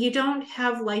 but you don't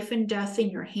have life and death in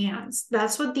your hands.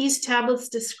 That's what these tablets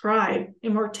describe: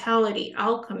 immortality,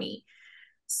 alchemy.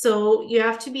 So you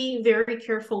have to be very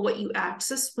careful what you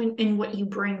access and what you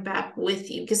bring back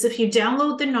with you. Because if you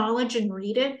download the knowledge and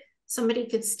read it, somebody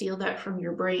could steal that from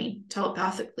your brain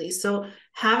telepathically. So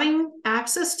having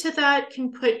access to that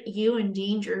can put you in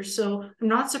danger. So I'm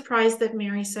not surprised that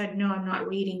Mary said, no, I'm not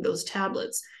reading those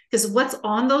tablets. Because what's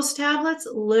on those tablets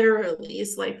literally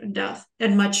is life and death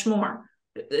and much more.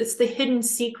 It's the hidden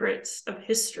secrets of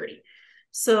history.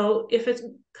 So if it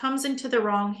comes into the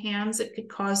wrong hands, it could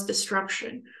cause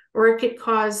destruction, or it could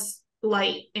cause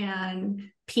light and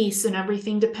peace and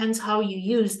everything. Depends how you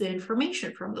use the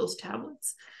information from those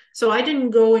tablets. So I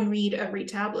didn't go and read every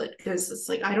tablet because it's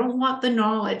like, I don't want the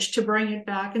knowledge to bring it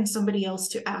back and somebody else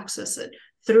to access it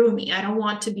through me. I don't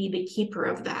want to be the keeper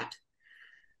of that.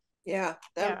 Yeah,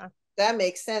 that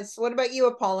makes sense. What about you,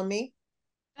 Apollymi?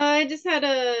 I just had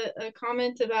a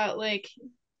comment about like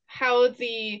how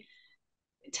the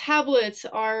tablets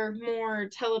are more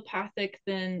telepathic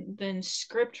than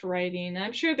script writing.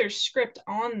 I'm sure there's script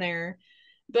on there,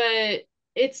 but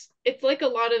it's like a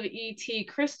lot of ET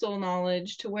crystal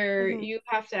knowledge to where you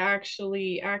have to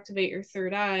actually activate your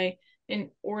third eye in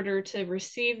order to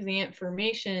receive the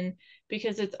information,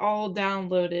 because it's all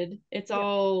downloaded. It's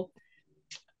all,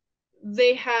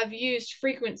 they have used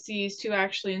frequencies to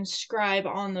actually inscribe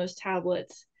on those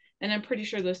tablets, and I'm pretty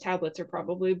sure those tablets are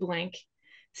probably blank.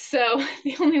 So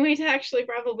the only way to actually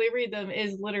probably read them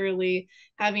is literally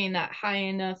having that high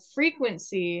enough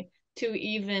frequency to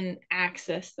even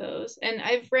access those. And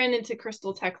I've ran into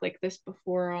crystal tech like this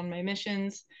before on my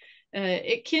missions.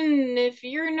 It can, if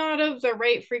you're not of the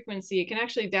right frequency, it can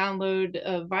actually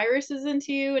download viruses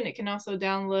into you, and it can also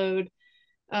download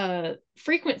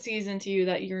frequencies into you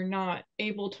that you're not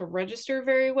able to register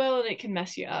very well, and it can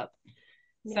mess you up.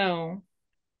 So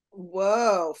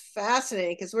whoa,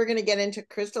 fascinating, because we're going to get into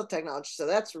crystal technology, so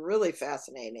that's really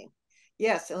fascinating.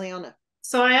 Yes, Ileana.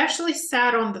 So I actually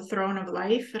sat on the throne of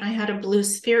life, and I had a blue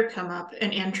sphere come up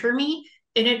and enter me,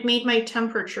 and it made my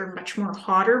temperature much more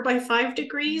hotter by 5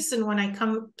 degrees. And when I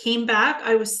came back,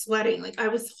 I was sweating, like I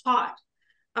was hot.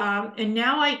 And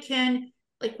now I can,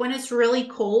 like when it's really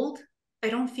cold, I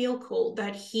don't feel cold.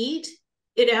 That heat,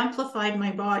 it amplified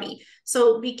my body.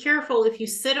 So be careful, if you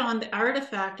sit on the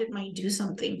artifact, it might do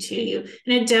something to you.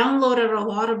 And it downloaded a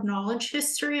lot of knowledge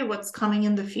history of what's coming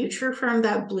in the future from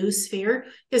that blue sphere,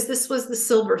 because this was the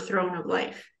silver throne of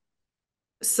life.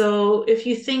 So if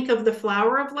you think of the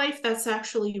flower of life, that's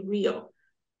actually real.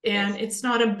 And it's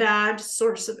not a bad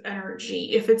source of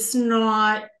energy. If it's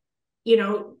not,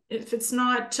 if it's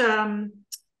not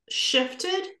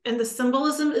shifted and the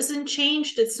symbolism isn't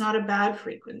changed, it's not a bad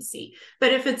frequency.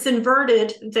 But if it's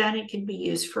inverted, then it can be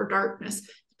used for darkness.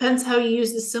 Depends how you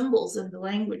use the symbols in the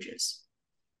languages.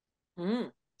 I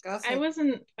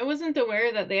wasn't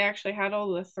aware that they actually had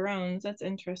all the thrones. That's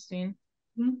interesting.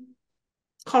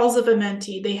 Calls of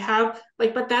Amenti, they have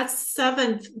but that's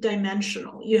 7th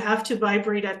dimensional. You have to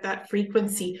vibrate at that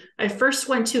frequency. I first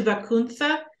went to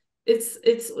Vakuntha. It's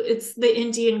the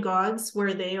Indian gods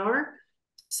where they are.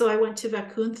 So I went to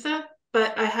Vakuntha,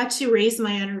 but I had to raise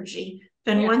my energy.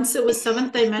 And once it was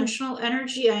 7th dimensional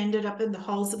energy, I ended up in the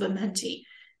halls of Amenti.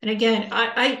 And again,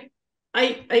 I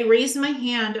raised my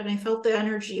hand and I felt the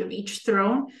energy of each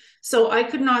throne. So I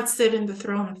could not sit in the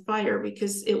throne of fire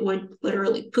because it would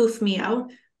literally poof me out.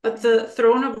 But the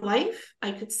throne of life,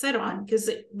 I could sit on because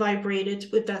it vibrated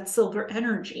with that silver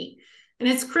energy. And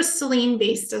it's crystalline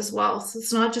based as well. So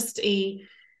it's not just a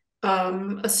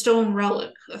stone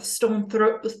relic, a stone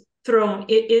throne.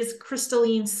 It is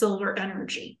crystalline silver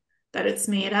energy that it's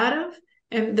made out of.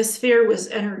 And the sphere was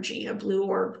energy, a blue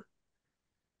orb.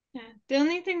 Yeah. The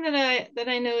only thing that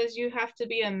I know is you have to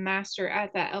be a master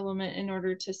at that element in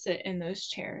order to sit in those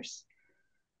chairs.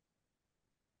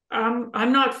 I'm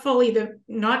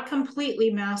not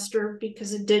completely master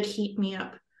because it did heat me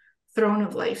up, throne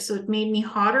of life. So it made me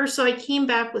hotter. So I came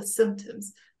back with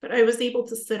symptoms, but I was able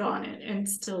to sit on it and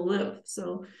still live.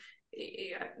 So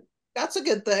yeah. That's a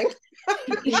good thing.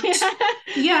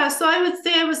 Yeah. So I would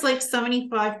say I was like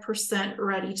 75%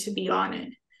 ready to be on it.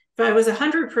 If I was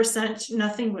 100%,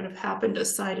 nothing would have happened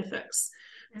as side effects.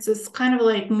 So it's kind of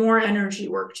like more energy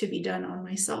work to be done on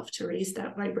myself to raise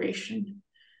that vibration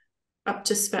up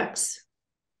to specs.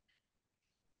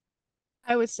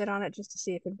 I would sit on it just to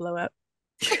see if it'd blow up.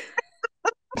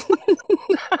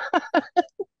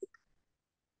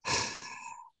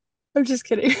 I'm just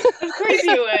kidding. Of course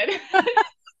you would.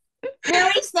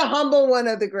 Mary's the humble one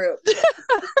of the group.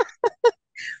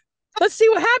 Let's see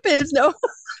what happens. No.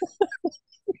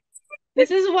 This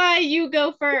is why you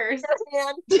go first.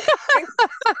 Yeah.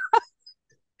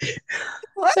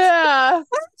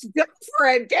 Let's go for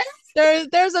it.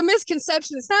 There's a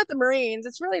misconception. It's not the Marines.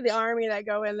 It's really the Army that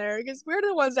go in there because we're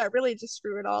the ones that really just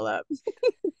screw it all up.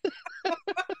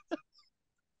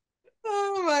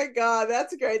 Oh my God,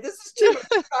 that's great. This is too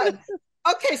much fun.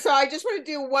 Okay, so I just want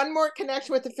to do one more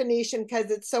connection with the Phoenician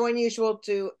because it's so unusual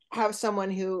to have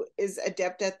someone who is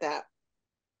adept at that.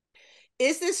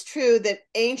 Is this true that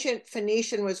ancient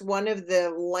Phoenician was one of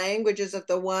the languages of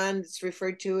the one that's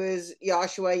referred to as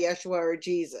Yeshua, or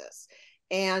Jesus?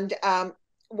 And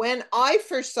when I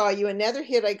first saw you, another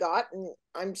hit I got, and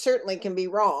I'm certainly can be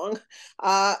wrong,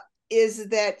 is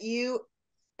that you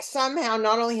somehow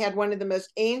not only had one of the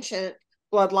most ancient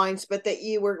bloodlines, but that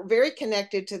you were very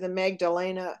connected to the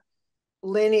Magdalena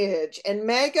lineage. And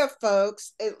mega,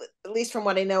 folks, at least from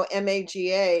what I know,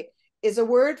 MAGA is a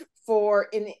word for,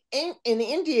 in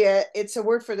India, it's a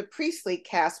word for the priestly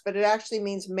caste, but it actually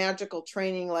means magical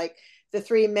training, like the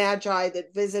three magi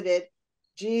that visited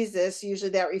Jesus.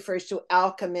 Usually that refers to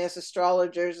alchemists,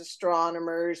 astrologers,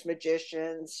 astronomers,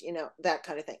 magicians, you know, that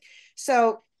kind of thing.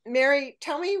 So, Mary,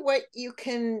 tell me what you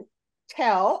can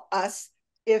tell us,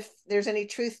 if there's any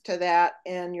truth to that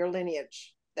in your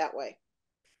lineage that way.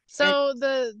 So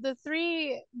the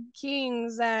three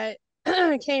kings that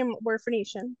came were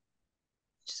Phoenician,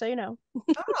 just so you know.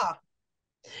 Ah,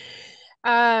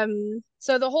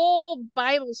 So the whole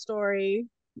Bible story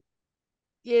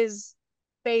is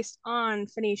based on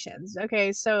Phoenicians.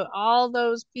 Okay, so all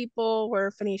those people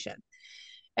were Phoenician.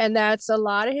 And that's a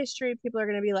lot of history. People are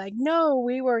going to be like, no,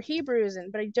 we were Hebrews.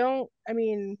 But I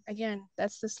mean, again,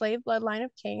 that's the slave bloodline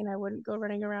of Cain. I wouldn't go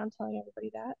running around telling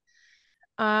everybody that.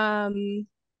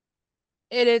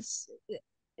 It's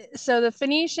so the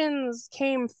Phoenicians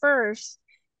came first,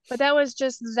 but that was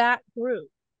just that group.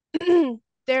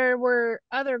 There were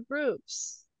other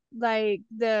groups like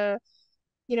the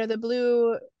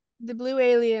blue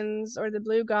aliens or the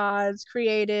blue gods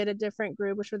created a different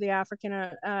group, which were the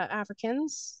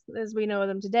Africans as we know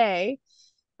them today.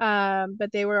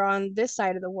 But they were on this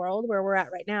side of the world where we're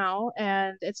at right now,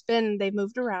 and they've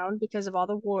moved around because of all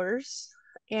the wars.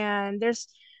 And there's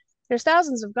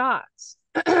thousands of gods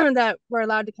that were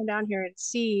allowed to come down here and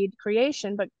seed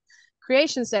creation, but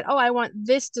creation said, oh, I want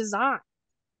this design,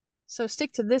 so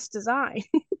stick to this design.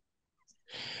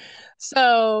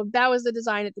 So that was the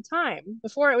design at the time.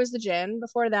 Before it was the Jinn,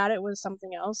 before that it was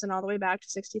something else, and all the way back to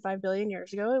 65 billion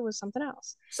years ago it was something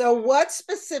else. so what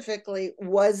specifically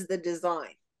was the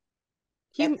design?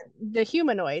 The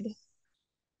humanoid.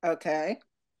 Okay.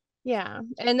 Yeah,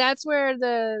 and that's where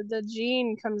the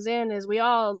gene comes in. Is we're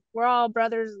all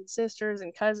brothers and sisters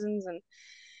and cousins, and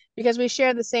because we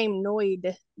share the same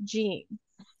Noid gene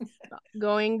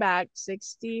going back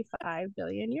 65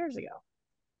 billion years ago,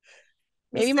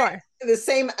 maybe more. The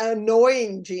same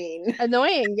annoying gene.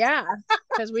 Annoying, yeah,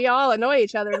 because we all annoy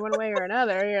each other in one way or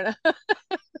another, you know.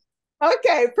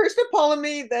 Okay, first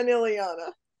Apollymi, then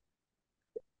Ileana.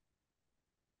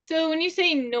 So when you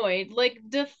say Noid, like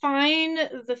define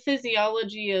the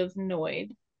physiology of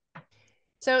Noid.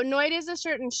 So Noid is a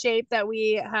certain shape that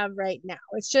we have right now.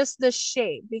 It's just the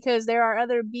shape, because there are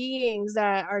other beings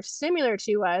that are similar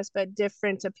to us but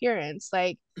different appearance.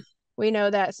 Like we know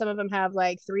that some of them have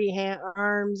like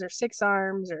arms or 6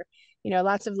 arms, or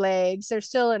lots of legs. They're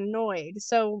still a Noid.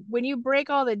 So when you break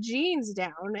all the genes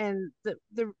down, and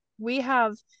we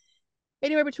have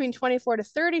anywhere between 24 to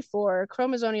 34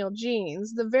 chromosomal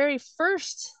genes, the very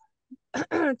first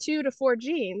 2 to 4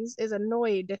 genes is a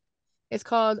Noid. It's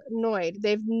called Noid.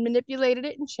 They've manipulated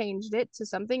it and changed it to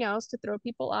something else to throw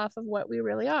people off of what we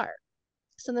really are.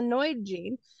 So the Noid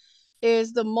gene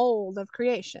is the mold of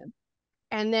creation.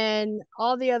 And then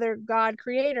all the other God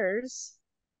creators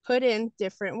put in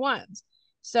different ones.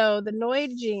 So the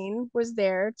Noid gene was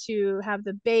there to have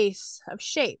the base of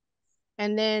shape.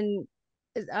 And then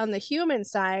on the human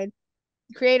side,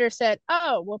 the creator said,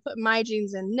 oh, we'll put my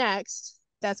genes in next.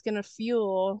 That's going to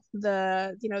fuel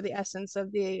the essence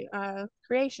of the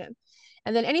creation.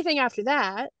 And then anything after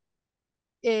that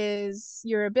is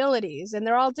your abilities, and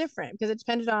they're all different because it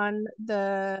depended on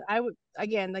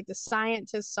like the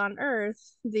scientists on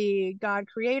Earth, the God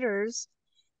creators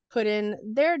put in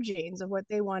their genes of what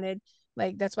they wanted.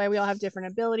 Like that's why we all have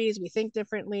different abilities. We think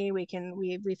differently.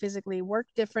 We physically work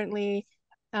differently.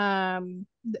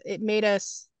 It made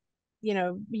us,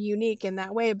 unique in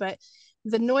that way. But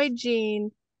the Noid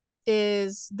gene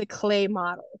is the clay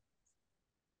model.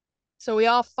 So we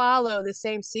all follow the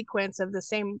same sequence of the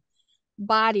same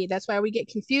body. That's why we get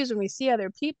confused when we see other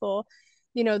people,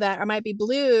 that might be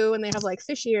blue and they have like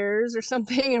fish ears or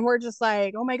something, and we're just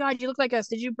like, oh my god, you look like us.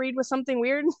 Did you breed with something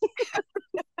weird?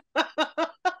 But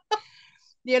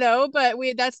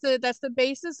that's the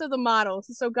basis of the model.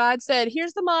 So God said,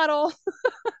 here's the model.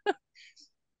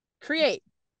 Create.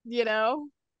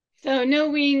 So no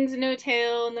wings, no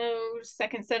tail, no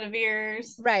second set of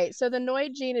ears. Right. So the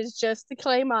Noid gene is just the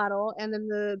clay model, and then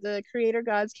the creator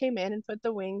gods came in and put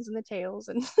the wings and the tails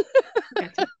and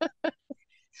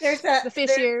the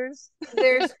fish ears.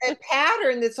 There's a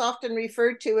pattern that's often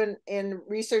referred to in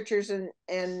researchers and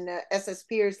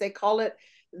SSPers. They call it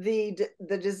the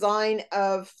design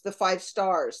of the 5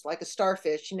 stars, like a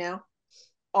starfish, 2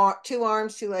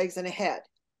 arms, 2 legs, and a head.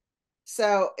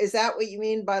 So is that what you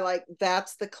mean by like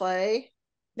that's the clay?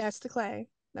 That's the clay.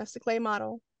 That's the clay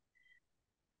model.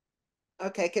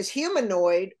 Okay, because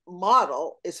humanoid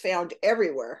model is found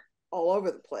everywhere, all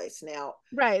over the place now.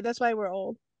 Right. That's why we're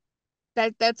old.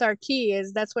 That's our key,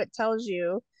 is that's what tells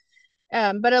you.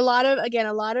 But a lot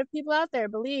of people out there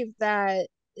believe that,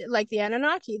 like the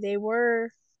Anunnaki, they were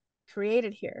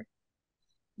created here,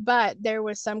 but there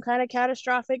was some kind of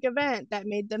catastrophic event that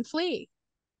made them flee.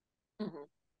 Mm-hmm.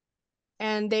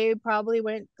 And they probably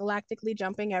went galactically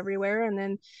jumping everywhere. And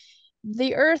then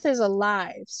the Earth is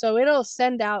alive, so it'll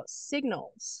send out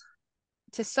signals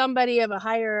to somebody of a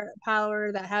higher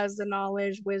power that has the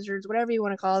knowledge, wizards, whatever you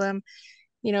want to call them,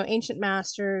 ancient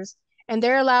masters, and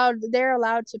they're allowed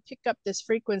to pick up this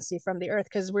frequency from the Earth,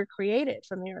 because we're created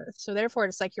from the Earth. So therefore,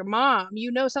 it's like your mom,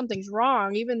 something's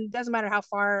wrong, even doesn't matter how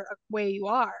far away you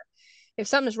are. If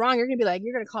something's wrong, you're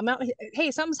gonna call them out. Hey,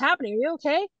 something's happening, are you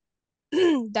okay?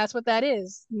 That's what that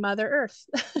is, Mother Earth.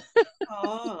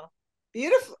 Oh,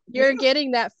 beautiful. You're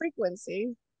getting that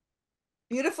frequency.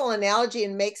 Beautiful analogy,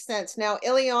 and makes sense. Now,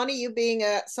 Ileana, you being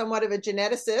somewhat of a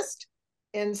geneticist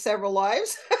in several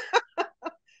lives,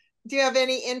 do you have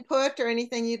any input or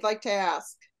anything you'd like to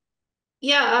ask?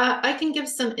 Yeah, I can give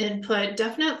some input.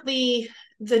 Definitely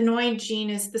the Noid gene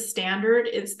is the standard.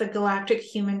 It's the galactic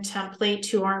human template,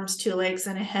 2 arms, 2 legs,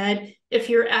 and a head. If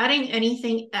you're adding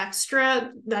anything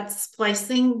extra, that's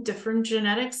splicing different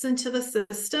genetics into the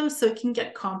system, so it can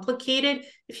get complicated.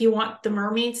 If you want the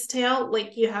mermaid's tail,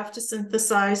 like, you have to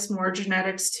synthesize more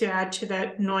genetics to add to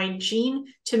that Noid gene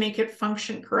to make it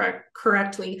function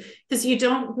correctly, because you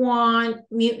don't want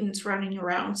mutants running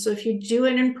around. So if you do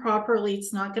it improperly,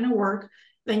 it's not going to work.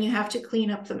 Then you have to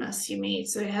clean up the mess you made.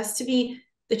 So it has to be,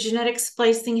 the genetic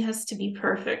splicing has to be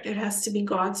perfect. It has to be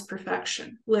God's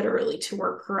perfection, literally, to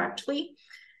work correctly.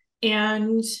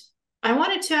 And I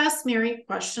wanted to ask Mary a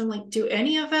question, like, do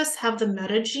any of us have the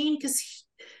MetaGene? Because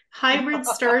hybrid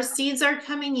star seeds are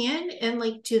coming in, and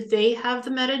like, do they have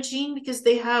the MetaGene? Because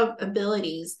they have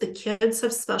abilities. The kids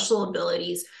have special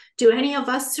abilities. Do any of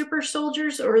us super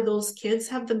soldiers or those kids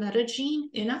have the MetaGene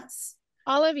in us?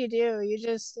 All of you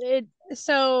do.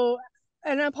 So,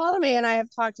 and Apollymi and I have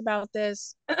talked about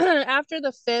this. After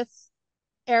the 5th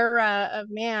era of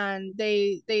man,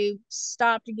 they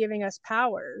stopped giving us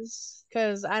powers,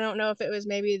 because I don't know if it was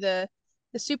maybe the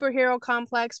superhero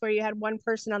complex, where you had one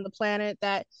person on the planet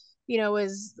that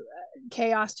was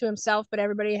chaos to himself, but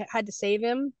everybody had to save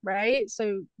him, right?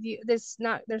 So there's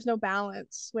no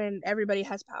balance when everybody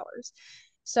has powers.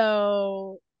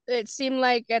 So it seemed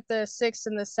like at the 6th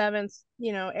and the 7th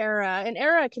era, an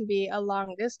era can be a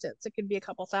long distance. It could be a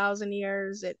couple thousand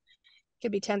years, it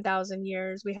could be 10,000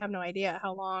 years. We have no idea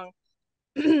how long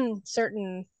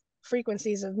certain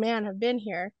frequencies of man have been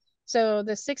here. So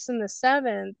the 6th and the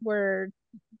 7th were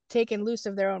taken loose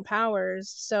of their own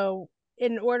powers. So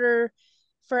in order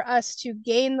for us to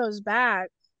gain those back,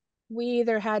 we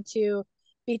either had to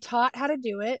be taught how to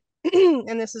do it,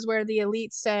 and this is where the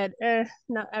elite said,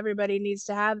 not everybody needs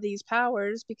to have these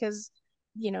powers, because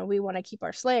we want to keep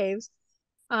our slaves,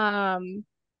 and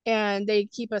they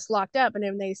keep us locked up.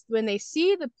 And when they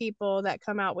see the people that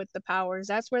come out with the powers,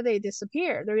 that's where they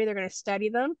disappear. They're either going to study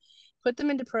them, put them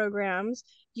into programs,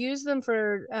 use them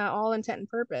for all intent and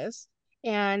purpose,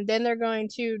 and then they're going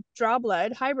to draw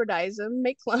blood, hybridize them,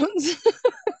 make clones.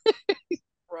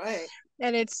 Right.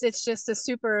 And it's just a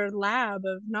super lab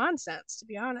of nonsense, to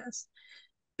be honest.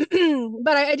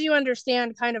 But I do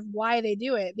understand kind of why they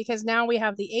do it, because now we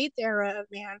have the 8th era of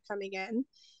man coming in,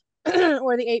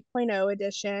 or the 8.0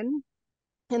 edition,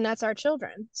 and that's our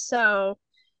children. So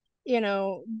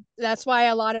that's why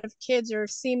a lot of kids are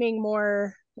seeming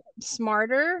more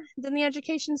smarter than the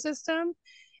education system,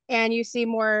 and you see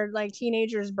more like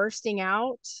teenagers bursting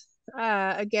out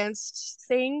against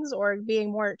things, or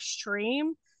being more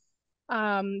extreme,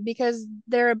 because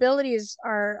their abilities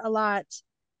are a lot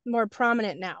more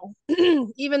prominent now.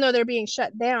 Even though they're being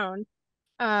shut down,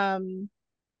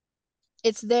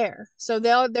 it's there. So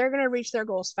they're going to reach their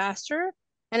goals faster.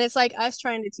 And it's like us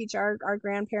trying to teach our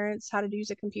grandparents how to use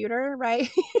a computer, right?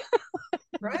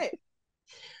 Right.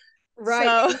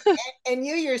 Right. So And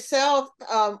you yourself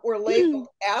were labeled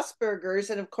Asperger's.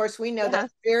 And of course, we know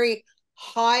that's very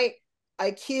high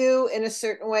IQ in a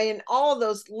certain way. And all of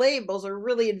those labels are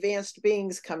really advanced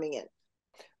beings coming in.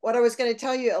 What I was going to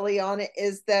tell you, Ileana,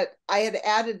 is that I had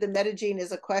added the metagene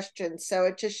as a question. So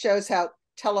it just shows how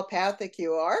telepathic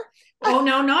you are. Oh,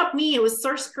 no, not me. It was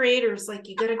source creators. Like,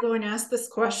 you got to go and ask this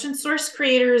question. Source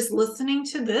creator is listening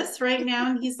to this right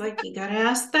now. And he's like, you got to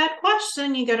ask that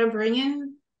question. You got to bring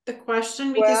in the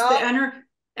question, because the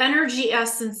energy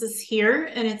essence is here,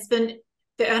 and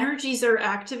the energies are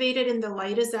activated, and the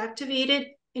light is activated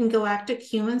in galactic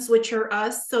humans, which are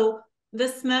us. So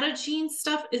this metagene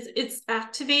stuff it's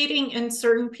activating, and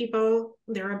certain people,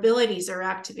 their abilities are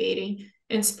activating.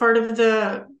 And it's part of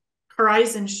the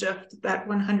horizon shift, that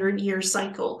 100-year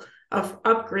cycle of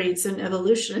upgrades and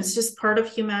evolution. It's just part of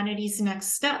humanity's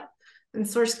next step. And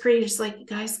source creators like, you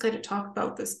guys got to talk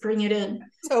about this, bring it in.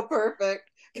 So perfect.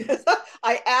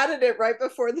 I added it right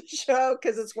before the show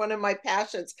because it's one of my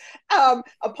passions.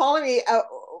 Apollymi,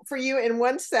 for you in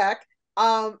one sec,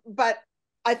 but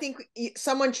I think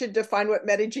someone should define what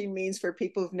metagene means for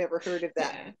people who've never heard of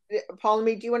that. Yeah.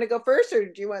 Apollymi, do you want to go first, or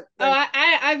do you want?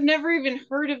 I've never even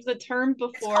heard of the term before.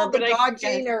 It's called the God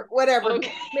Gene or whatever.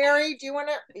 Okay. Mary, do you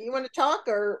want to talk,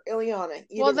 or Ileana?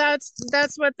 Well, that's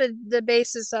what the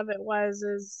basis of it was.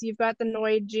 Is you've got the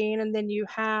Noid gene, and then you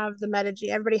have the metagene.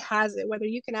 Everybody has it, whether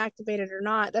you can activate it or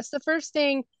not. That's the first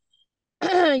thing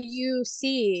you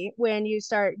see when you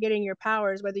start getting your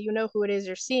powers, whether you know who it is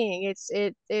you're seeing.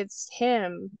 It's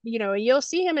him, you'll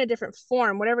see him in a different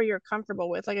form, whatever you're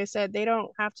comfortable with. Like I said, they don't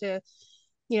have to,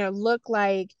 look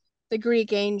like the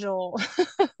Greek angel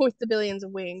with the billions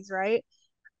of wings, right?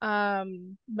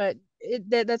 But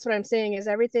that's what I'm saying, is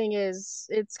everything it's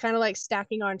kind of like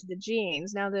stacking onto the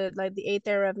genes. Now the eighth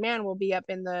era of man will be up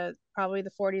in probably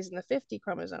the 40s and the 50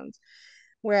 chromosomes,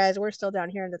 whereas we're still down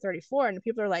here in the 34, and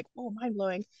people are like, oh, mind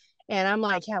blowing. And I'm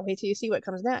like, yeah, wait till you see what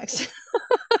comes next.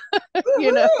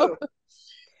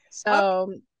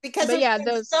 So because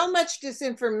there's so much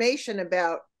disinformation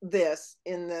about this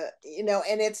in the,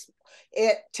 and it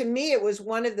to me, it was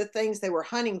one of the things they were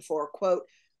hunting for, quote,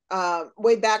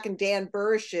 way back in Dan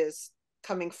Burrish's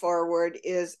coming forward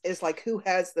is like, who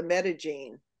has the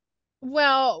metagene?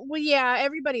 Well, yeah,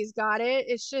 everybody's got it.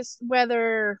 It's just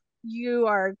whether you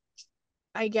are,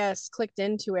 I guess, clicked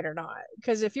into it or not.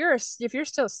 Because if you're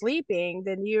still sleeping,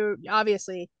 then you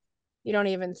obviously, you don't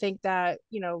even think that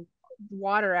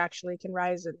water actually can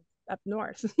rise up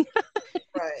north.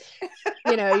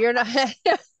 Right. You're not.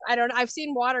 I don't. I've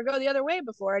seen water go the other way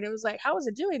before, and it was like, how is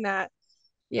it doing that?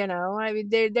 I mean,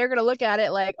 they're gonna look at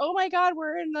it like, oh my God,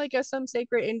 we're in like some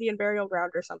sacred Indian burial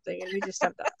ground or something, and we just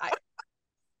stepped up.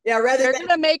 Yeah, they're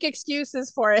gonna make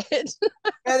excuses for it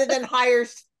rather than higher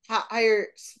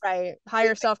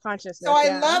self-consciousness. So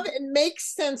I love it.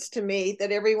 Makes sense to me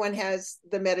that everyone has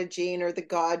the metagene or the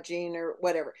God gene or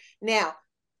whatever. Now,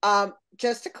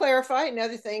 just to clarify,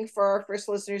 another thing for our first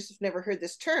listeners who've never heard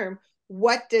this term,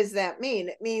 what does that mean?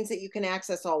 It means that you can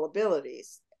access all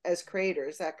abilities as creator.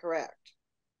 Is that correct?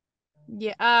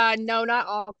 Yeah. No, not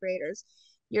all creators.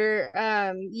 You're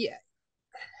yeah.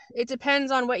 It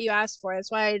depends on what you ask for.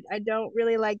 That's why I don't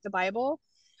really like the Bible.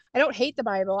 I don't hate the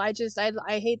Bible. I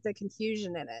hate the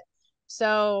confusion in it.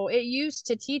 So it used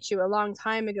to teach you a long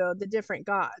time ago the different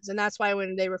gods. And that's why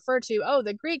when they refer to,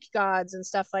 the Greek gods and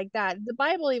stuff like that, the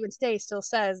Bible even today still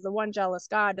says the one jealous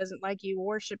God doesn't like you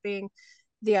worshiping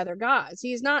the other gods.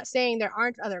 He's not saying there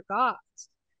aren't other gods,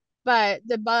 but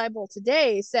the Bible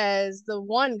today says the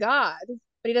one God,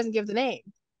 but he doesn't give the name.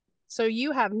 So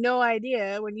you have no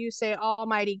idea when you say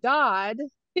Almighty God.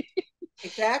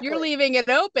 Exactly. You're leaving it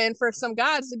open for some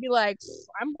gods to be like,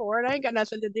 I'm bored. I ain't got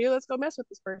nothing to do. Let's go mess with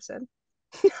this person.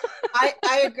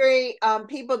 I agree.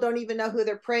 People don't even know who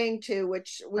they're praying to,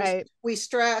 which we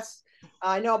stress.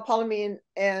 I know Apollymi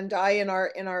and I in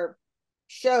our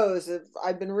shows,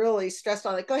 I've been really stressed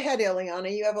on it. Go ahead,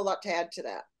 Ileana. You have a lot to add to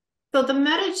that. So the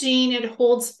metagene, it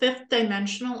holds fifth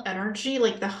dimensional energy,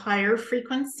 like the higher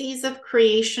frequencies of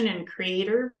creation and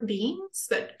creator beings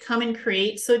that come and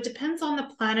create. So it depends on the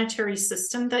planetary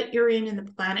system that you're in and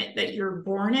the planet that you're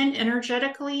born in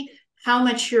energetically, how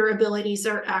much your abilities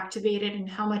are activated and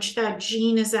how much that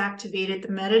gene is activated, the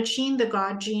metagene, the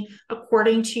God gene,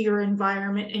 according to your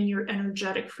environment and your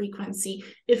energetic frequency.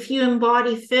 If you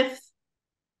embody fifth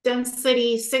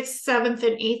density, sixth, seventh,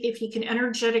 and eighth, if you can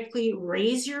energetically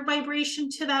raise your vibration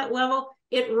to that level,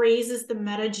 it raises the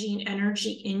metagene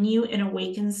energy in you and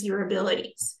awakens your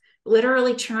abilities.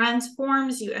 Literally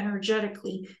transforms you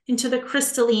energetically into the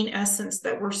crystalline essence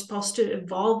that we're supposed to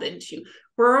evolve into.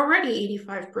 We're already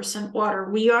 85%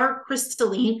 water. We are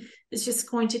crystalline. It's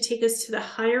just going to take us to the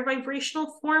higher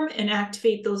vibrational form and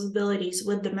activate those abilities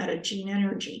with the metagene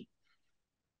energy.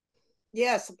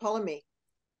 Yes, Apollymi.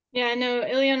 Yeah, no,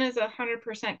 Ileana is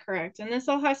 100% correct. And this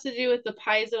all has to do with the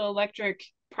piezoelectric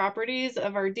properties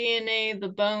of our DNA, the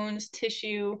bones,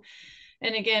 tissue.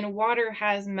 And again, water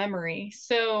has memory.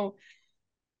 So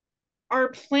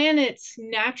our planet's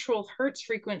natural Hertz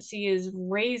frequency is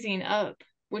raising up,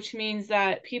 which means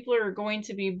that people are going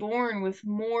to be born with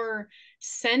more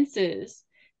senses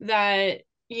that,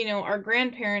 our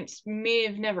grandparents may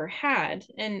have never had.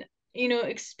 And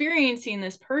experiencing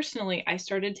this personally, I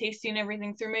started tasting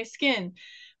everything through my skin.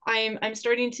 I'm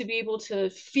starting to be able to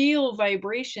feel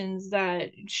vibrations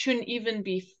that shouldn't even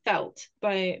be felt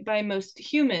by most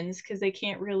humans, because they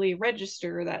can't really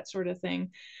register that sort of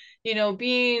thing. You know,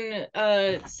 being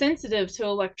sensitive to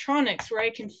electronics, where I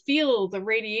can feel the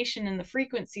radiation and the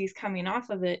frequencies coming off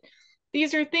of it.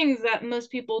 These are things that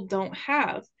most people don't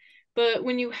have. But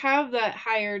when you have that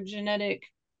higher genetic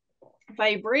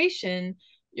vibration,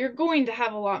 you're going to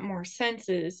have a lot more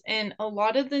senses, and a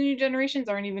lot of the new generations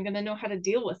aren't even going to know how to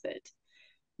deal with it.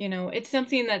 You know, it's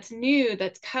something that's new,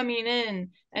 that's coming in,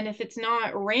 and if it's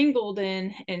not wrangled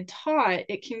in and taught,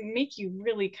 it can make you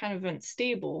really kind of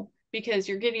unstable, because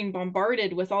you're getting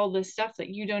bombarded with all this stuff that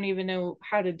you don't even know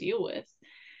how to deal with.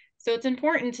 So it's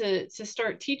important to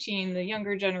start teaching the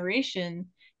younger generation,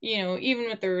 you know, even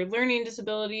with their learning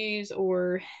disabilities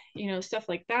or, you know, stuff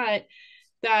like that,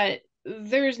 that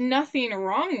there's nothing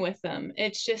wrong with them.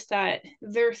 It's just that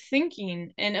they're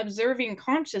thinking and observing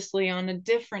consciously on a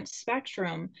different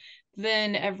spectrum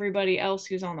than everybody else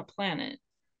who's on the planet.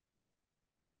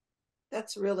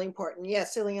 That's really important.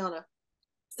 Yes, Ileana.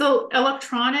 So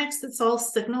electronics, it's all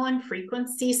signal and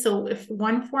frequency. So if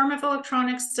one form of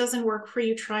electronics doesn't work for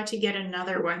you, try to get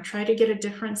another one. Try to get a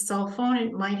different cell phone.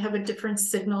 It might have a different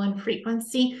signal and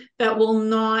frequency that will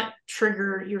not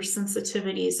trigger your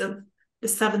sensitivities of the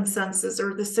 7 senses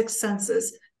or the 6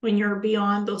 senses when you're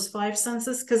beyond those 5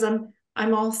 senses. Because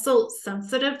I'm also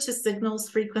sensitive to signals,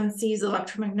 frequencies,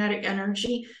 electromagnetic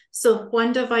energy. So if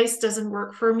one device doesn't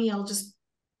work for me, I'll just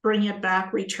bring it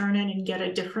back, return it, and get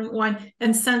a different one,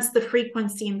 and sense the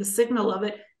frequency and the signal of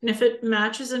it. And if it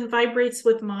matches and vibrates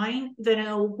with mine, then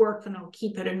it'll work, and I'll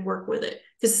keep it and work with it,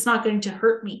 because it's not going to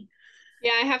hurt me.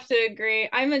 Yeah, I have to agree.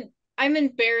 I'm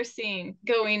embarrassing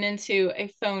going into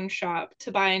a phone shop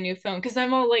to buy a new phone, because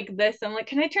I'm all like this. I'm like,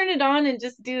 can I turn it on and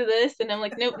just do this? And I'm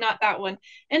like, nope, not that one.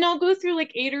 And I'll go through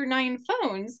like 8 or 9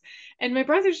 phones. And my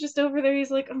brother's just over there. He's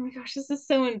like, oh my gosh, this is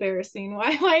so embarrassing.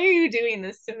 Why are you doing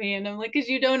this to me? And I'm like, because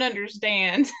you don't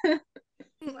understand.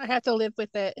 I have to live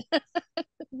with it.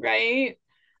 Right?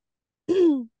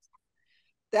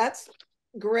 That's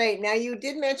great. Now, you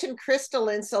did mention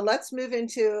crystalline, so let's move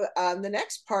into the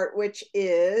next part, which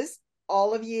is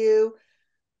all of you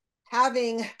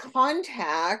having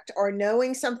contact or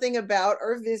knowing something about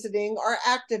or visiting or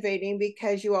activating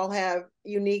because you all have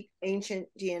unique ancient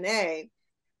DNA.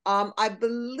 I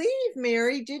believe,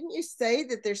 Mary, didn't you say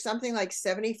that there's something like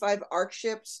 75 arc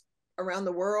ships around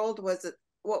the world? Was it,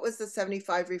 what was the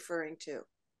 75 referring to?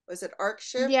 Was it arc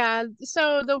ship? Yeah,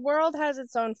 so the world has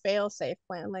its own fail-safe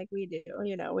plan like we do.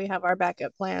 You know, we have our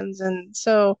backup plans. And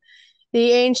so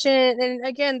the ancient, and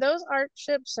again, those arc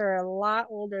ships are a lot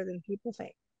older than people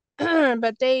think.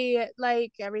 But they,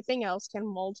 like everything else, can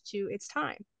mold to its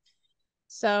time.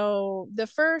 So the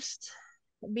first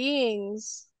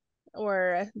beings,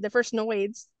 or the first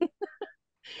noids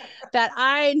that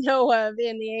I know of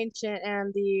in the ancient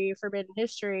and the forbidden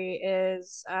history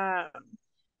is the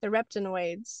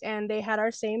reptinoids, and they had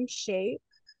our same shape.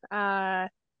 Uh,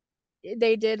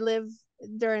 they did live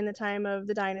during the time of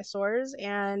the dinosaurs,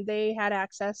 and they had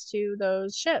access to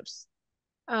those ships.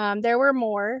 There were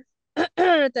more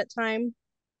at that time.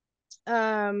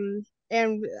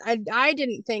 And I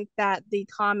didn't think that the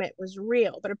comet was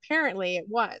real, but apparently it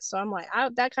was. So I'm like,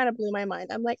 that kind of blew my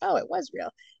mind. I'm like, oh, it was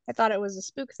real. I thought it was a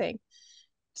spook thing.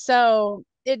 So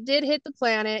it did hit the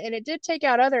planet, and it did take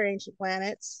out other ancient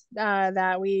planets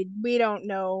that we don't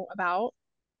know about.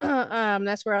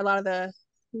 That's where a lot of the,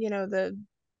 you know, the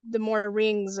more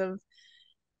rings of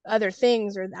other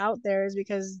things are out there, is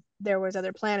because there was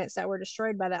other planets that were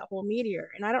destroyed by that whole meteor.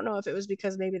 And I don't know if it was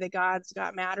because maybe the gods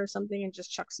got mad or something and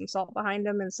just chucked some salt behind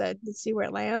them and said, let's see where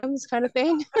it lands, kind of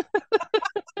thing.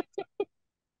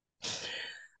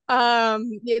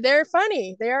 They're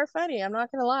funny. They are funny. I'm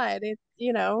not gonna lie. They,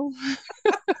 you know,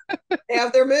 They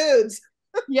have their moods.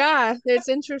 yeah, it's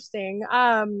interesting.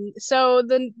 So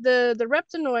the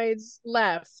reptinoids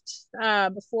left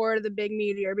before the big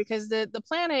meteor, because the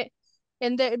planet,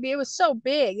 and it was so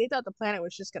big, they thought the planet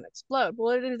was just gonna explode.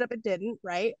 Well, it ended up it didn't,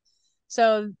 right?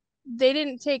 So they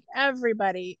didn't take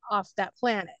everybody off that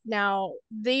planet. Now,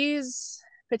 these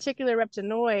particular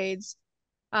reptinoids,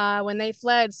 when they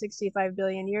fled 65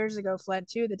 billion years ago, fled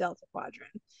to the Delta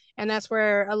Quadrant. And that's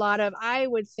where a lot of, I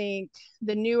would think,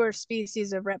 the newer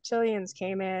species of reptilians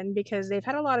came in, because they've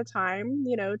had a lot of time,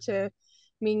 you know, to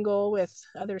mingle with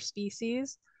other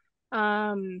species.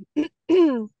 Give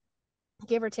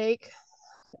or take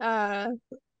that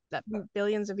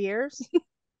billions of years.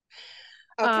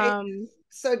 Okay,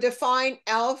 so define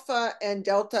alpha and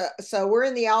delta. So we're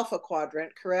in the alpha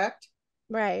quadrant, correct?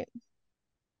 Right.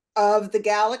 Of the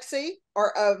galaxy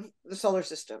or of the solar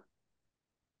system?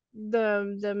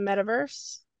 The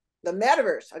metaverse. The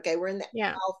metaverse. Okay, we're in the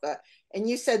alpha. And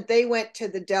you said they went to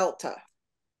the delta.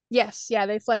 Yes, yeah,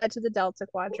 they fled to the delta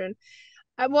quadrant.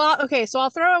 Well, okay, so I'll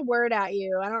throw a word at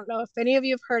you. I don't know if any of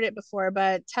you have heard it before,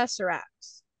 but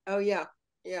tesseracts. Oh yeah,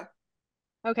 yeah.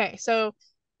 Okay, so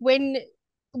when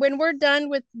we're done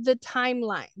with the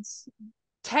timelines,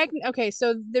 okay,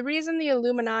 so the reason the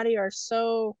Illuminati are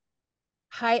so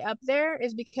high up there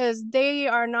is because they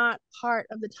are not part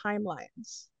of the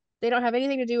timelines. They don't have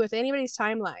anything to do with anybody's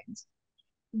timelines.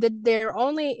 They're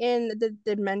only in the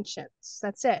dimensions.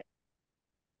 That's it.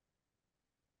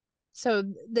 So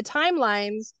the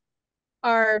timelines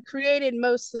are created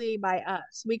mostly by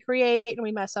us. We create and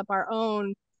we mess up our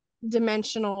own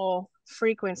dimensional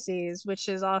frequencies, which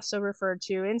is also referred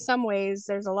to in some ways.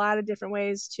 There's a lot of different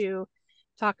ways to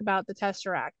talk about the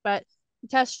tesseract, but the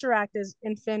tesseract is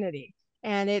infinity.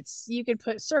 And it's, you could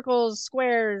put circles,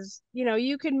 squares, you know,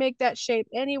 you could make that shape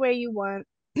any way you want.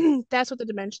 That's what the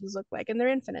dimensions look like, and they're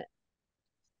infinite.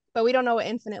 But we don't know what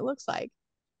infinite looks like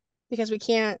because we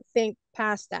can't think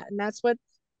past that. And that's what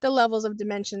the levels of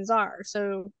dimensions are.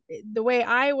 So the way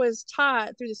I was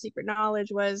taught through the secret knowledge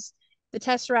was the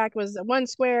tesseract was 1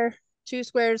 square, 2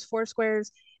 squares, 4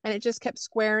 squares, and it just kept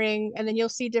squaring. And then you'll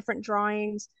see different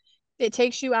drawings. It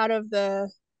takes you out of the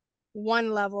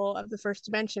 1 level of the first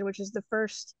dimension, which is the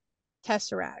first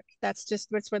tesseract. That's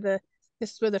where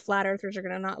this is where the flat earthers are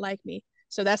going to not like me.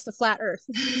 So that's the flat earth.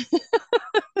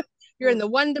 You're in the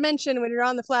 1 dimension when you're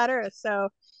on the flat earth. So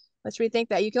let's rethink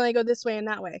that. You can only go this way and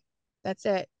that way. That's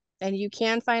it. And you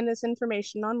can find this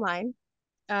information online.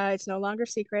 It's no longer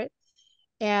secret.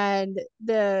 And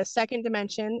the second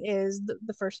dimension is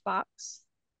the first box.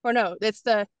 Or no,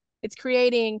 it's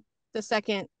creating the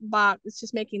second box. It's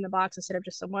just making the box instead of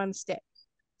just a 1 stick.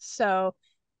 So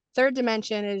third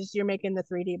dimension is you're making the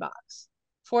 3D box.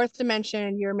 Fourth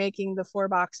dimension, you're making the 4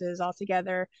 boxes all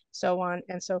together, so on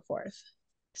and so forth.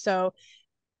 So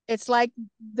it's like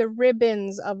the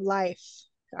ribbons of life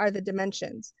are the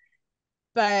dimensions.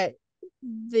 But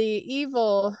the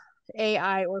evil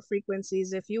AI or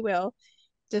frequencies, if you will,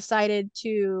 decided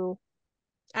to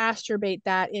astrobate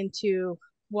that into,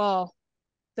 well,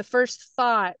 the first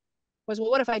thought was, well,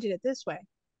 what if I did it this way?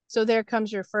 So there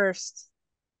comes your first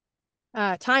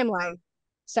timeline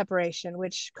separation,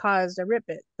 which caused a rip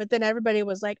it. But then everybody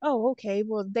was like, oh, okay,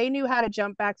 well, they knew how to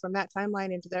jump back from that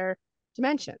timeline into their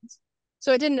dimensions.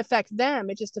 So it didn't affect them.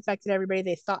 It just affected everybody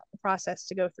they thought the process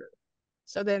to go through.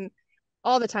 So then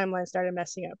all the timelines started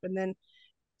messing up. And then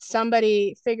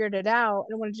somebody figured it out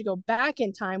and wanted to go back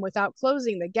in time without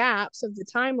closing the gaps of the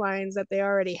timelines that they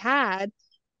already had,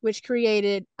 which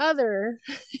created other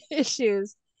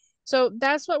issues. So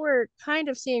that's what we're kind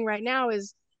of seeing right now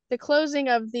is the closing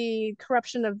of the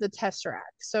corruption of the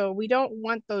tesseract. So we don't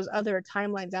want those other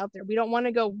timelines out there. We don't want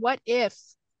to go, what if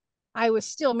I was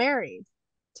still married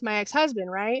to my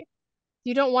ex-husband, right?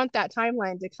 You don't want that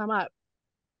timeline to come up.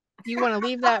 You want to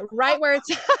leave that right where it's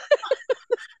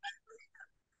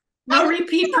no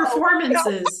repeat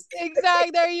performances.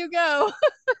 Exactly. There you go.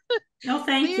 No,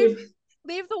 thank you.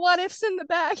 Leave the what ifs in the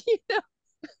back, you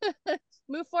know.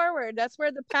 Move forward. That's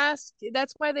where the past,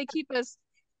 that's why they keep us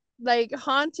like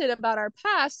haunted about our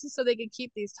past, so they could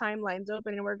keep these timelines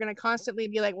open. And we're going to constantly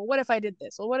be like, well, what if I did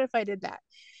this? Well, what if I did that?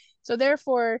 So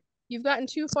therefore, you've gotten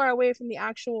too far away from the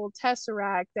actual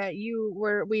tesseract that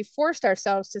we forced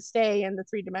ourselves to stay in the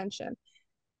 3 dimension.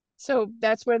 So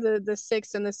that's where the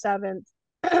 6th and the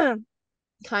 7th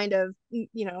kind of,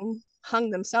 you know, hung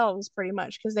themselves pretty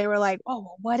much, because they were like, oh,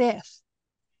 well, what if?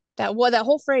 That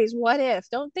whole phrase, what if?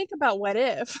 Don't think about what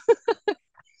if.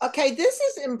 Okay,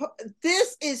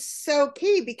 this is so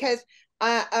key because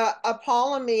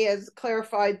Apollymi has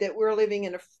clarified that we're living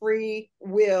in a free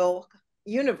will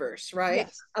universe, right?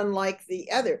 Yes. Unlike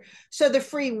the other. So the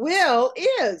free will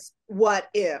is what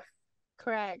if.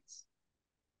 Correct.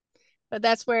 But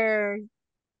that's where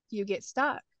you get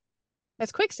stuck.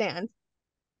 That's quicksand.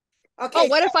 Okay. Oh,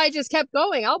 what if I just kept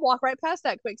going? I'll walk right past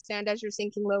that quicksand as you're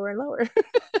sinking lower and lower.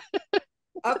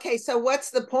 Okay, so what's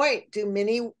the point? Do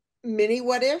many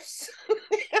what ifs?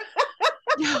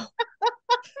 No.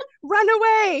 Run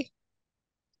away.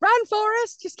 Run,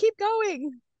 Forrest. Just keep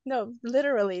going. No,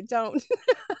 literally don't.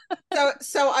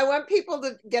 So I want people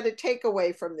to get a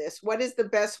takeaway from this. What is the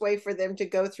best way for them to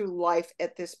go through life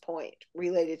at this point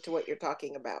related to what you're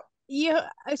talking about?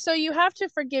 So you have to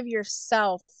forgive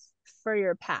yourself for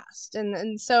your past.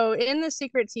 And so in the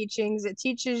secret teachings, it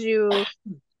teaches you,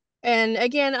 and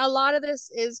again, a lot of this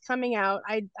is coming out.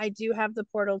 I do have the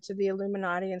portal to the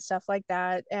Illuminati and stuff like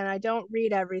that. And I don't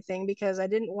read everything because I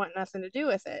didn't want nothing to do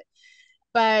with it.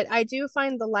 But I do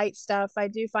find the light stuff. I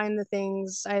do find the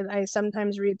things. I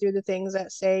sometimes read through the things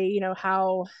that say,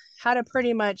 how to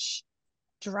pretty much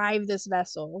drive this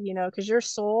vessel, because your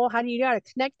soul, how do you got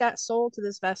to connect that soul to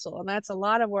this vessel? And that's a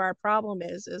lot of where our problem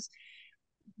is,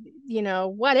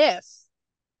 what if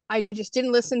I just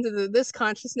didn't listen to this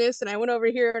consciousness and I went over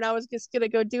here and I was just gonna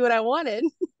go do what I wanted?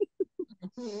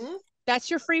 Mm-hmm. That's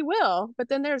your free will, but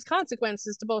then there's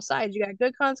consequences to both sides. You got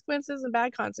good consequences and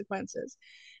bad consequences.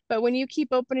 But when you keep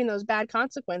opening those bad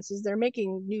consequences, they're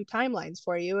making new timelines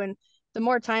for you. And the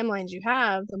more timelines you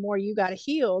have, the more you got to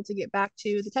heal to get back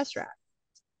to the Tesseract.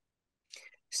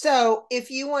 So if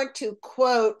you want to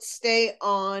quote, stay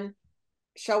on,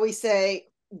 shall we say,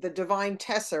 the divine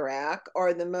Tesseract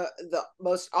or the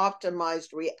most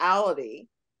optimized reality,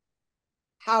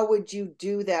 how would you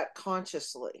do that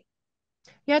consciously?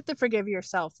 You have to forgive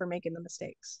yourself for making the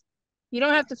mistakes. You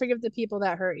don't have to forgive the people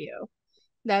that hurt you.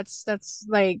 That's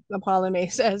like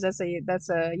Apollymi says, that's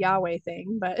a Yahweh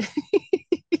thing, but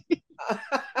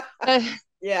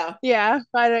Yeah. yeah,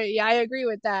 I agree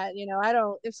with that. I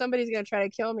don't, if somebody's gonna try to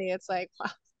kill me, it's like,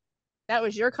 wow, that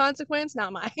was your consequence,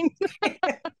 not mine.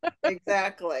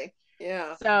 Exactly.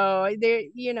 Yeah. So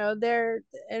there,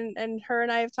 and her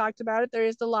and I have talked about it. There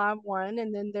is the law of one,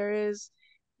 and then there is,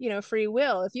 free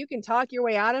will. If you can talk your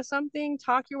way out of something,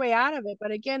 talk your way out of it. But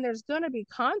again, there's going to be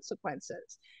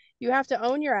consequences. You have to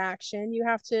own your action. You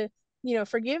have to,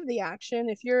 forgive the action.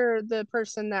 If you're the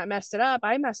person that messed it up,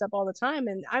 I mess up all the time,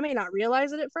 and I may not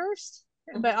realize it at first,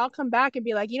 but I'll come back and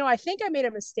be like, I think I made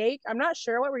a mistake. I'm not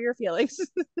sure. What were your feelings?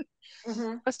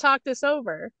 Mm-hmm. Let's talk this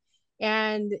over.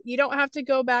 And you don't have to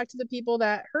go back to the people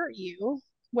that hurt you,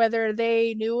 whether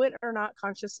they knew it or not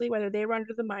consciously, whether they were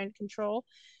under the mind control.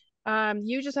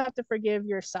 You just have to forgive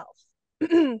yourself.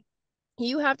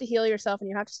 You have to heal yourself, and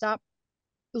you have to stop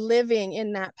living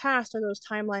in that past, or those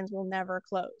timelines will never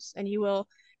close. And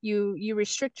you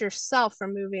restrict yourself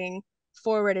from moving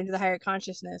forward into the higher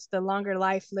consciousness, the longer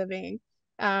life living,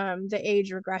 the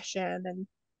age regression. And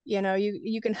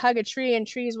you can hug a tree and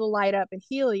trees will light up and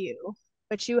heal you,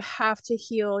 but you have to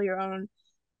heal your own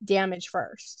damage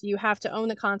first. You have to own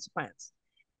the consequence,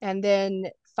 and then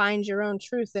find your own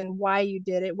truth and why you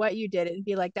did it, what you did it, and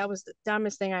be like, that was the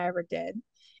dumbest thing I ever did,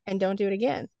 and don't do it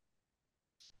again.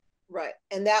 Right.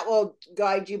 And that will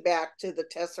guide you back to the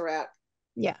Tesseract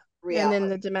Yeah. reality. And then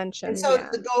the dimension. And so yeah.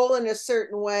 the goal in a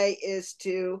certain way is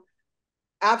to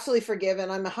absolutely forgive.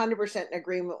 And I'm 100% in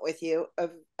agreement with you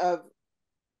of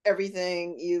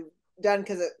everything you've done,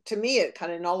 because to me, it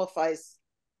kind of nullifies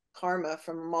karma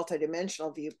from a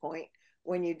multidimensional viewpoint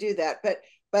when you do that.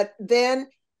 But then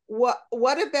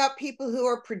what about people who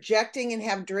are projecting and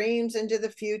have dreams into the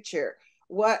future?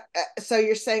 So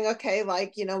you're saying, okay,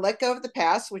 like, let go of the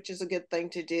past, which is a good thing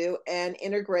to do, and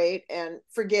integrate and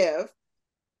forgive.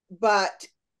 But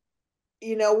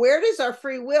where does our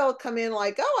free will come in?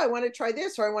 Like, oh, I want to try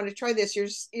this, or I want to try this.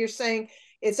 You're saying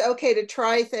it's okay to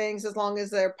try things as long as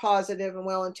they're positive and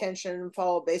well-intentioned and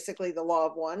follow basically the law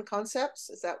of one concepts.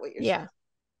 Is that what you're saying?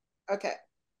 Okay.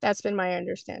 That's been my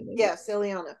understanding. Yes,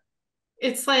 Ileana.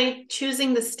 It's like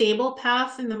choosing the stable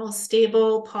path and the most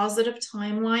stable, positive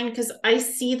timeline, because I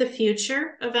see the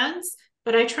future events,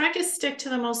 but I try to stick to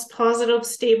the most positive,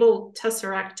 stable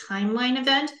Tesseract timeline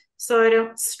event so I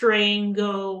don't stray and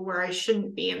go where I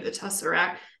shouldn't be in the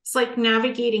Tesseract. It's like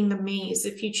navigating the maze.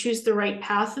 If you choose the right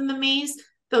path in the maze,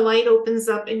 the light opens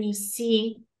up and you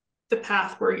see the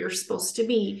path where you're supposed to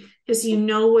be, because you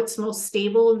know what's most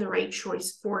stable and the right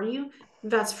choice for you.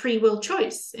 That's free will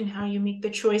choice, and how you make the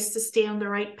choice to stay on the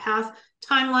right path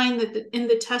timeline that in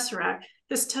the Tesseract.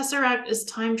 This Tesseract is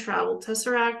time travel.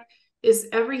 Tesseract is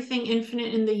everything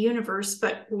infinite in the universe,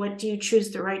 but what do you choose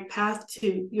the right path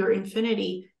to your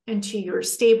infinity and to your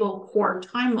stable core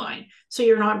timeline, so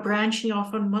you're not branching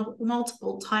off on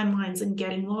multiple timelines and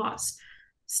getting lost.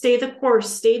 Stay the course,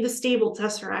 stay the stable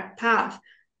Tesseract path,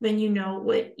 then you know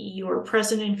what your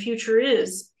present and future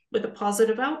is with a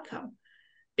positive outcome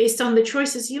based on the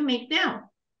choices you make now.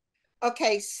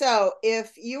 Okay, so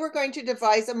if you were going to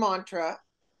devise a mantra,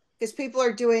 because people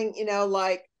are doing,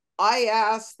 like, I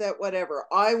ask that whatever,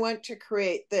 I want to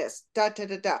create this, da, da,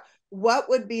 da, da. What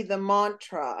would be the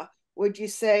mantra, would you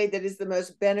say, that is the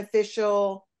most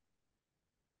beneficial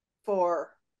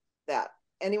for that?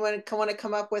 Anyone want to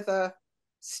come up with a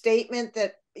statement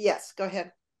that, yes, go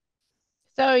ahead.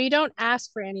 So you don't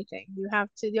ask for anything.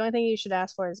 The only thing you should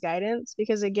ask for is guidance,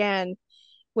 because again,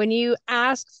 when you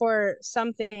ask for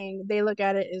something, they look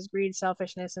at it as greed,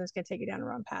 selfishness, and it's going to take you down the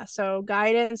wrong path. So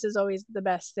guidance is always the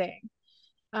best thing.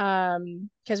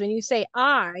 Because when you say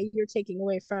I, you're taking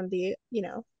away from the,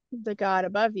 the God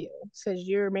above you, because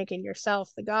you're making yourself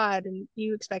the God and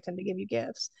you expect him to give you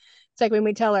gifts. It's like when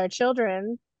we tell our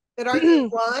children But aren't you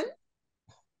one?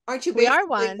 Aren't you we are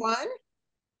basically one, one?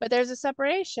 but there's a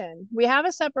separation. We have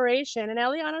a separation, and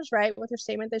Ileana's right with her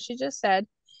statement that she just said.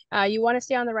 You want to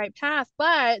stay on the right path,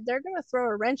 but they're going to throw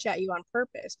a wrench at you on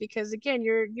purpose because again,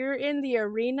 you're in the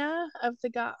arena of the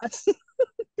gods,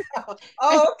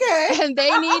 Oh, okay. and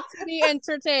they need to be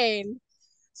entertained.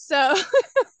 So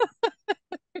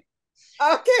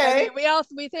I Okay. mean,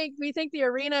 we think the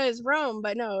arena is Rome,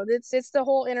 but no, it's the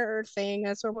whole inner Earth thing.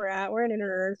 That's where we're at. We're in inner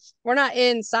Earth. We're not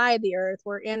inside the Earth.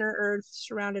 We're inner Earth,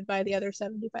 surrounded by the other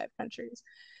 75 countries.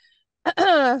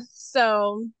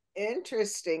 So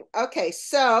Interesting. Okay,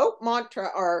 so mantra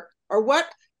or what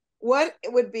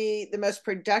would be the most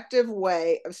productive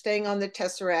way of staying on the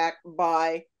Tesseract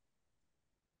by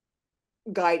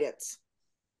guidance?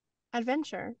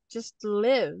 adventure, just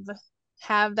live,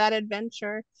 have that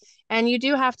adventure, and you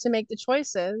do have to make the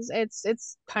choices.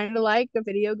 It's kind of like a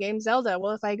video game Zelda.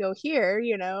 Well, if I go here,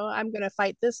 I'm gonna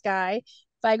fight this guy.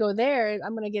 If I go there,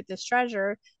 I'm gonna get this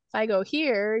treasure. If I go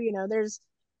here, there's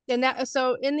and that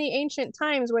so in the ancient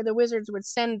times where the wizards would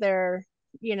send their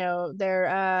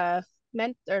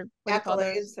meant or what do you call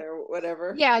those? Accolades or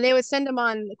whatever. Yeah, they would send them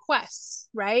on quests,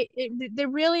 right?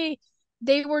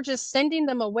 They were just sending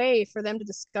them away for them to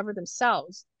discover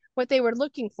themselves. What they were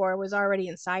looking for was already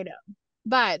inside them.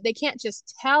 But they can't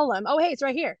just tell them, oh, hey, it's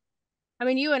right here. I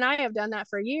mean, you and I have done that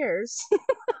for years,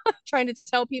 trying to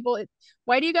tell people,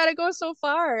 why do you got to go so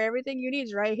far? Everything you need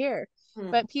is right here.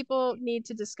 But people need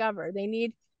to discover. They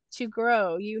need to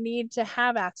grow. You need to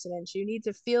have accidents. You need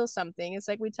to feel something. It's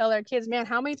like we tell our kids, man,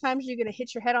 how many times are you going to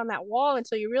hit your head on that wall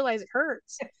until you realize it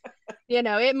hurts?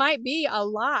 It might be a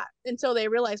lot until they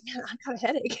realize, man, I've got a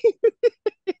headache.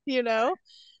 you know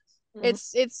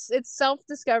it's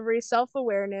self-discovery,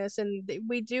 self-awareness, and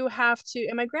we do have to.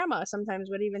 And my grandma sometimes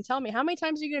would even tell me, how many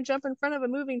times are you going to jump in front of a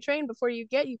moving train before you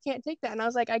can't take that? And I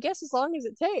was like, I guess as long as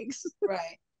it takes.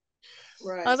 Right.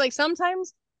 Right. I was like,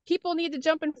 sometimes people need to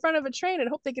jump in front of a train and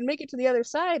hope they can make it to the other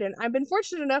side, and I've been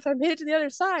fortunate enough I've made it to the other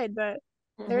side, but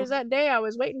there's that day I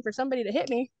was waiting for somebody to hit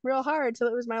me real hard till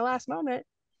it was my last moment.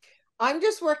 I'm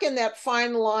just working that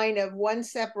fine line of one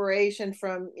separation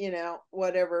from,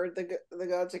 whatever the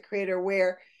God's a creator,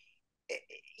 where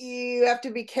you have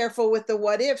to be careful with the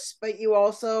what ifs, but you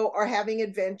also are having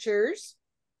adventures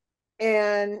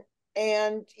and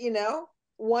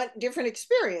want different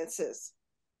experiences.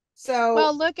 So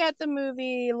well, look at the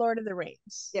movie Lord of the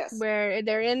Rings. Yes. Where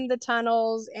they're in the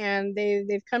tunnels and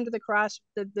they've come to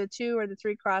the two or the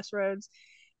three crossroads,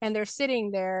 and they're sitting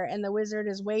there and the wizard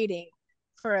is waiting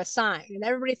for a sign, and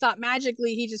everybody thought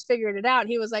magically he just figured it out.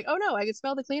 He was like, oh no, I can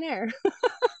smell the clean air.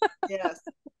 Yes.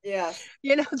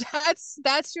 Yes.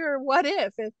 That's your what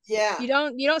if. Yeah. You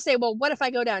don't say, well, what if I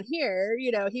go down here?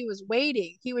 He was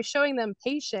waiting. He was showing them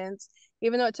patience,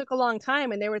 even though it took a long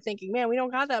time, and they were thinking, man, we don't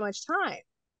got that much time.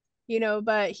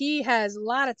 But he has a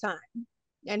lot of time,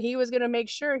 and he was going to make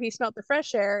sure he smelt the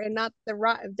fresh air and not the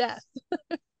rot of death.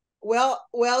 Well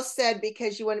said,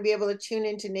 because you want to be able to tune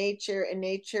into nature, and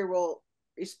nature will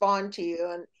respond to you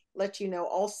and let you know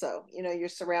also, your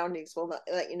surroundings will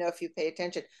let you know if you pay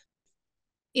attention.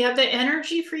 Yeah, the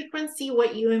energy frequency,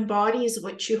 what you embody is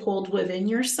what you hold within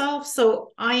yourself.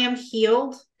 So I am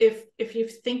healed. If you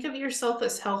think of yourself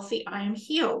as healthy, I am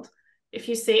healed. If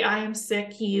you say I am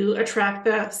sick, you attract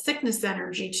the sickness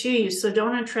energy to you. So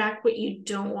don't attract what you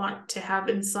don't want to have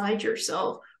inside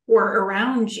yourself or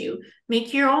around you.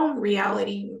 Make your own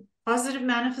reality. Positive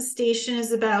manifestation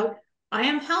is about, I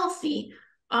am healthy,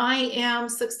 I am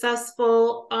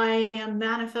successful, I am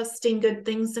manifesting good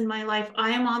things in my life, I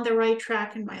am on the right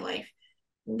track in my life.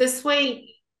 This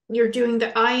way, you're doing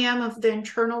the I am of the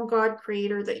internal God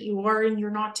creator that you are, and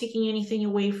you're not taking anything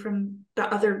away from the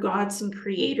other gods and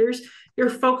creators. You're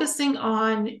focusing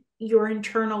on your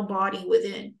internal body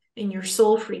within, in your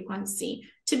soul frequency,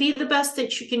 to be the best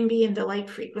that you can be in the light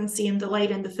frequency, and the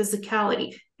light and the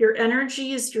physicality. Your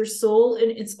energy is your soul,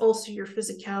 and it's also your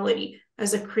physicality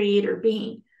as a creator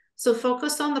being. So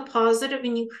focus on the positive,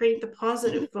 and you create the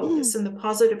positive focus and the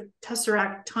positive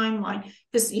Tesseract timeline,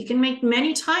 because you can make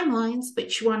many timelines,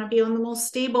 but you want to be on the most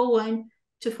stable one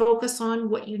to focus on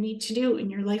what you need to do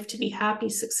in your life to be happy,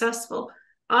 successful.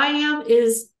 I am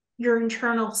is your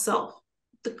internal self,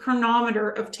 the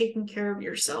chronometer of taking care of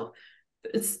yourself.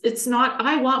 It's not,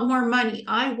 I want more money,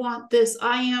 I want this,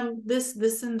 I am this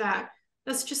and that.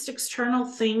 That's just external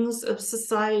things of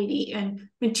society and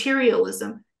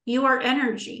materialism. You are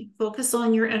energy. Focus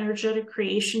on your energetic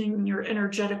creation and your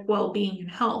energetic well-being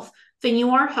and health. Then you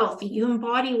are healthy. You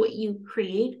embody what you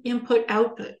create, input,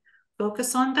 output.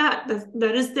 Focus on that.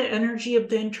 That is the energy of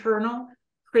the internal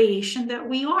creation that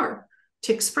we are.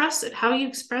 To express it, how you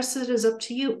express it is up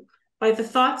to you. By the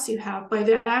thoughts you have, by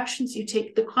the actions you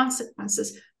take, the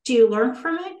consequences. Do you learn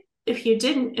from it? If you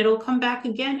didn't, it'll come back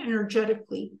again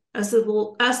energetically as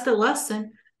the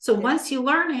lesson. So once you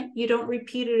learn it, you don't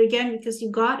repeat it again because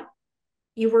you got it.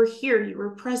 You were here, you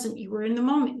were present, you were in the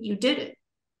moment, you did it.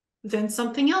 Then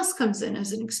something else comes in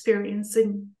as an experience,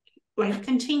 and life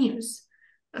continues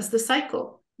as the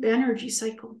cycle, the energy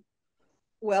cycle.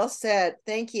 Well said.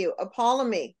 Thank you.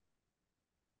 Apollymi.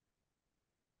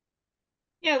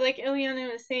 Yeah, like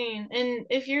Ileana was saying, and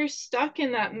if you're stuck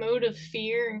in that mode of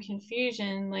fear and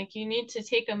confusion, like you need to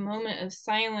take a moment of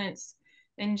silence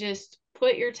and just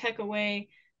put your tech away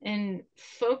and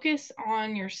focus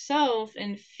on yourself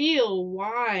and feel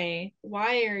why.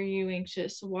 Why are you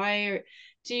anxious?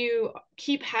 Do you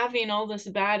keep having all this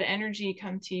bad energy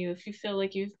come to you? If you feel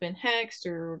like you've been hexed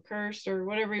or cursed or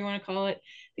whatever you want to call it,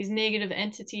 these negative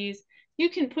entities, you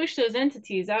can push those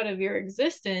entities out of your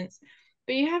existence.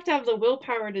 But you have to have the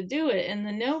willpower to do it and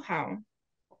the know-how.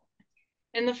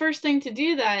 And the first thing to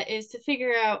do that is to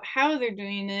figure out how they're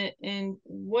doing it and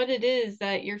what it is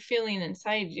that you're feeling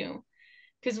inside you.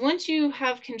 Because once you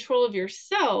have control of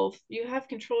yourself, you have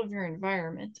control of your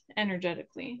environment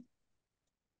energetically.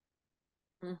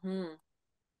 Mm-hmm.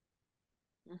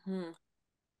 Mm-hmm.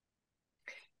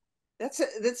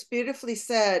 That's beautifully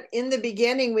said. In the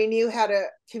beginning, we knew how to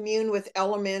commune with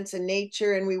elements and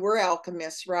nature, and we were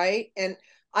alchemists, right? And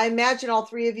I imagine all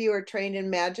three of you are trained in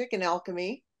magic and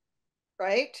alchemy,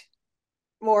 right?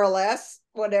 More or less,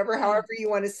 whatever, however you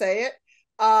want to say it.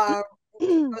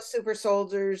 Most super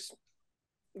soldiers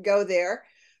go there.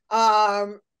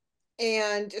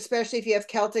 And especially if you have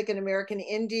Celtic and American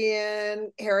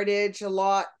Indian heritage, a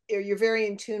lot, you're very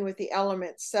in tune with the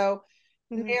elements. So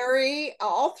Mary,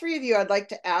 all three of you, I'd like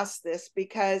to ask this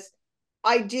because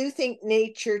I do think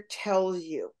nature tells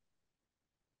you.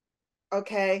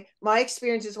 Okay. My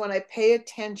experience is when I pay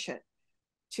attention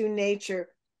to nature,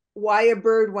 why a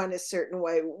bird went a certain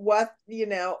way, what,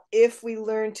 if we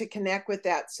learn to connect with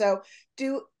that. So,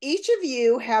 do each of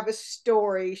you have a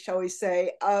story, shall we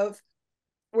say, of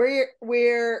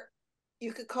where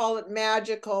you could call it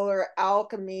magical or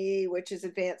alchemy, which is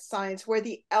advanced science, where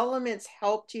the elements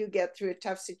helped you get through a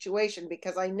tough situation?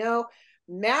 Because I know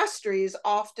mastery is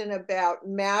often about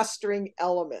mastering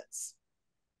elements.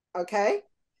 Okay.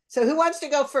 So who wants to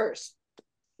go first?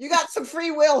 You got some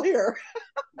free will here.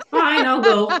 Fine, I'll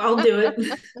go. I'll do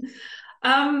it.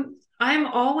 I'm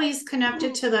always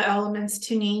connected to the elements,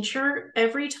 to nature.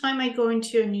 Every time I go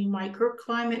into a new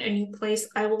microclimate, a new place,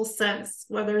 I will sense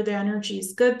whether the energy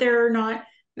is good there or not.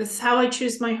 This is how I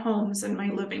choose my homes and my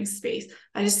living space.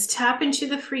 I just tap into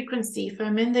the frequency. If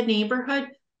I'm in the neighborhood,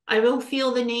 I will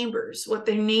feel the neighbors, what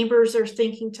the neighbors are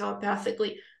thinking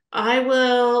telepathically. I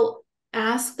will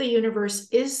ask the universe,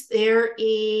 is there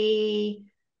a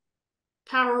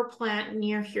power plant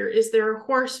near here? Is there a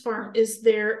horse farm? Is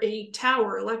there a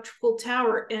tower, electrical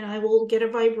tower? And I will get a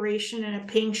vibration and a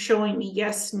ping showing me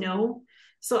yes, no.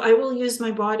 So I will use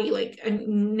my body like a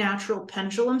natural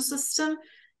pendulum system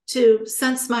to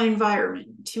sense my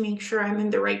environment, to make sure I'm in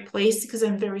the right place, because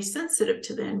I'm very sensitive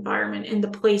to the environment and the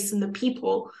place and the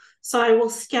people. So I will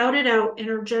scout it out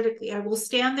energetically. I will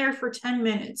stand there for 10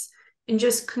 minutes and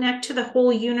just connect to the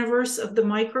whole universe of the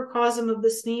microcosm of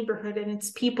this neighborhood and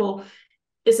its people.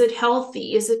 Is it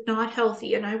healthy? Is it not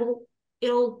healthy? And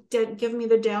it'll give me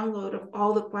the download of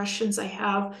all the questions I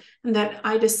have, and that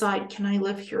I decide, can I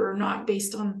live here or not,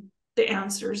 based on the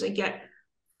answers I get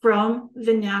from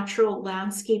the natural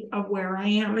landscape of where I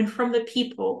am and from the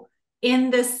people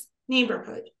in this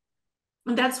neighborhood.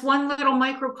 And that's one little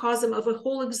microcosm of a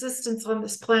whole existence on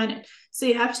this planet. So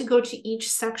you have to go to each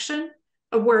section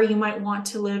of where you might want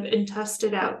to live and test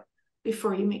it out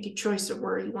before you make a choice of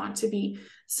where you want to be.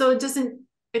 So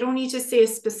I don't need to say a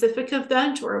specific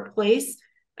event or a place.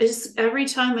 Every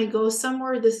time I go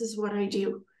somewhere, this is what I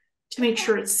do to make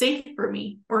sure it's safe for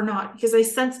me or not, because I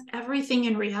sense everything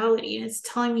in reality and it's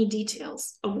telling me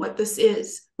details of what this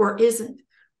is or isn't,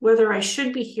 whether I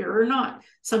should be here or not.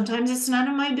 Sometimes it's none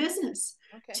of my business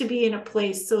to be in a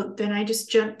place. So then I just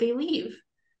gently leave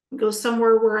and go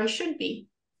somewhere where I should be.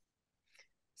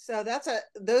 So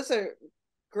those are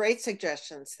great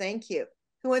suggestions. Thank you.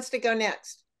 Who wants to go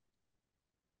next?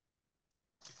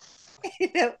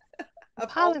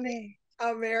 Apollymi.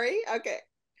 Oh, Mary. Okay.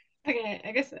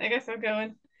 I guess I'll go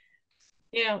in.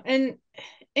 And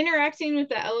interacting with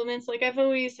the elements, like I've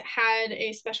always had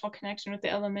a special connection with the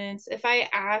elements. If I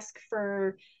ask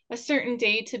for a certain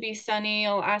day to be sunny,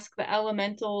 I'll ask the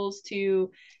elementals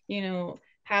to,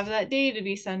 have that day to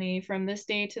be sunny from this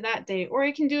day to that day, or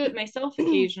I can do it myself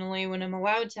occasionally when I'm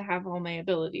allowed to have all my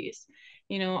abilities.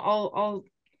 You know, I'll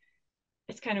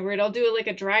it's kind of weird. I'll do it like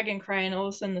a dragon cry, and all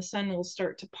of a sudden the sun will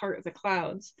start to part the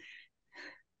clouds.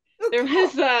 Oh, there cool.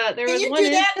 was there Can was you one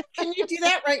do that? Can you do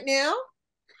that right now?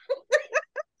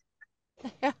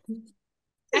 I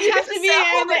have to be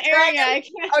in the area. I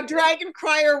can't. A dragon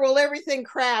crier will everything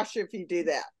crash if you do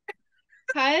that.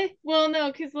 Hi? Well, no,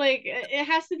 because like it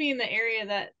has to be in the area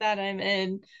that I'm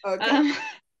in. Okay.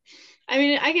 I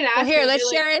mean, I can ask. Well, here, let's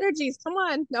share energies. Come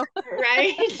on, no.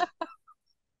 Right.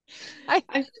 I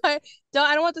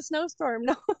don't want the snowstorm.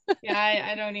 No. Yeah,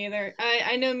 I don't either.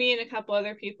 I know me and a couple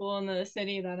other people in the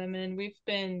city that I'm in, we've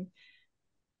been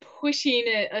pushing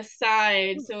it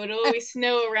aside so it'll always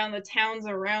snow around the towns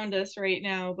around us right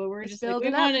now, but we're just like, we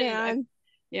wanted, man.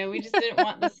 Yeah, we just didn't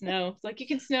want the snow. It's like, you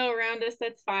can snow around us,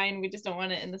 that's fine. We just don't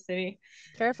want it in the city.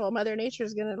 Careful, Mother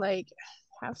Nature's gonna like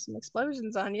have some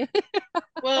explosions on you.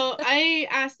 Well, I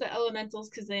asked the elementals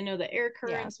because they know the air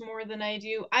currents more than I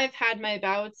do. I've had my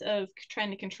bouts of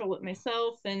trying to control it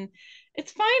myself, and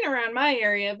it's fine around my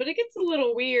area, but it gets a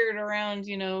little weird around,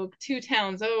 you know, 2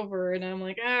 towns over, and I'm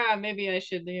like, maybe I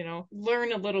should, you know,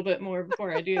 learn a little bit more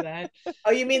before I do that.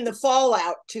 Oh, you mean the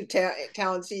fallout to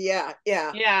towns? Yeah.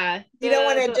 Yeah. You don't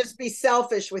want to just be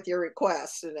selfish with your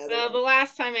requests. The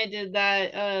last time I did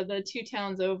that, the 2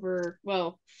 towns over,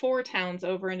 well, 4 towns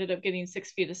over, ended up getting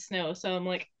 6 feet of snow. So I'm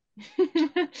like,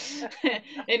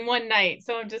 in one night.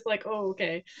 So I'm just like, oh,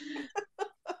 okay.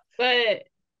 But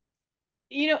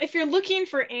you know, if you're looking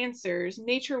for answers,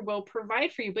 nature will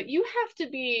provide for you, but you have to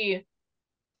be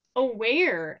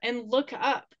aware and look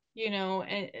up, you know,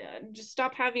 and just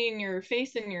stop having your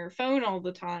face in your phone all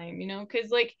the time, you know,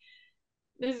 because like,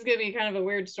 this is going to be kind of a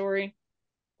weird story.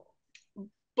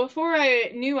 Before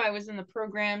I knew I was in the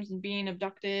programs and being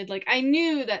abducted, like I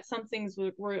knew that some things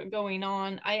were going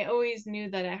on. I always knew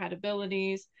that I had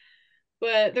abilities,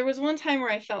 but there was one time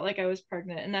where I felt like I was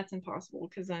pregnant, and that's impossible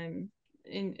because I'm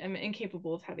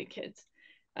incapable of having kids.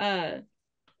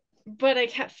 But I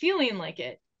kept feeling like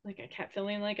it. Like I kept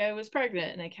feeling like I was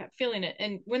pregnant, and I kept feeling it.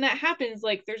 And when that happens,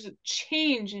 like there's a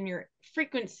change in your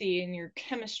frequency and your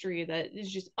chemistry that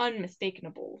is just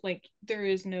unmistakable. Like there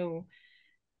is no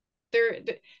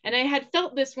and I had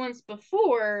felt this once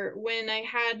before when I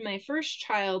had my first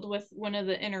child with one of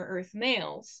the inner earth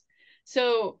males.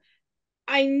 So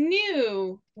I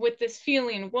knew what this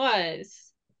feeling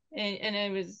was, and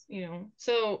it was, you know,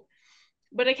 so,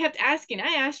 but I kept asking.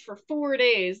 I asked for 4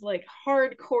 days, like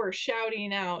hardcore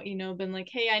shouting out, you know, been like,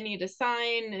 hey, I need a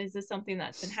sign. Is this something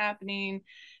that's been happening?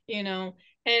 You know,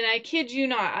 and I kid you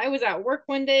not, I was at work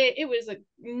one day. It was a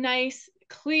nice,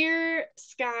 clear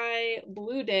sky,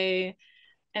 blue day.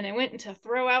 And I went to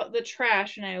throw out the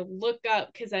trash, and I look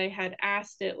up because I had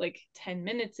asked it like 10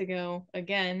 minutes ago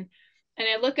again. And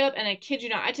I look up, and I kid you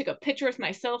not, I took a picture with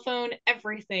my cell phone,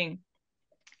 everything.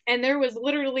 And there was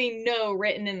literally no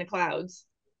written in the clouds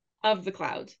of the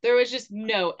clouds. There was just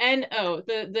no N-O.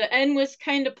 The N was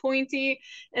kind of pointy,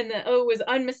 and the O was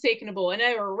unmistakable. And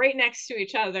they were right next to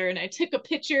each other. And I took a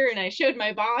picture, and I showed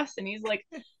my boss, and he's like,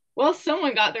 well,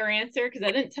 someone got their answer because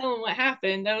I didn't tell them what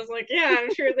happened. I was like, yeah,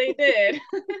 I'm sure they did.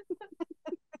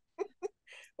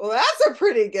 Well, that's a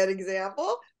pretty good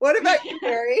example. What about you,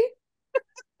 Mary?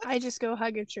 I just go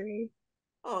hug a tree.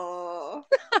 Oh.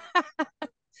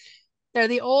 They're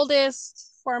the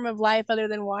oldest form of life other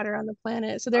than water on the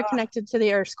planet, so they're connected to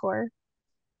the Earth's core.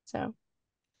 So,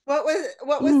 what was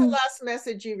the last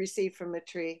message you received from a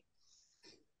tree?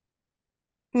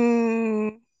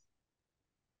 You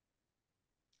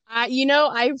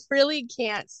know, I really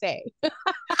can't say.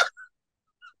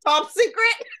 Top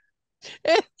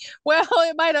secret? Well,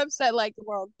 it might upset like the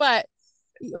world, but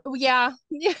yeah.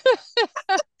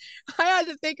 I had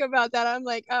to think about that. I'm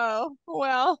like, oh,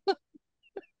 well.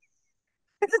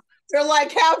 They're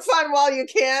like, have fun while you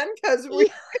can, because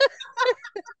we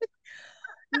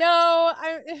No,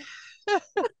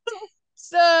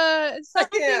 something's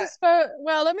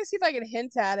well, let me see if I can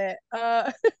hint at it.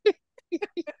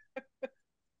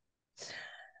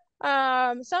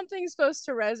 Something's supposed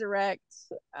to resurrect.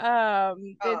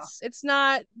 It's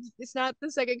not the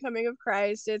second coming of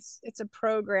Christ. It's a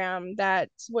program that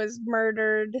was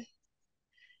murdered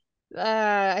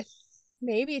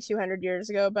maybe 200 years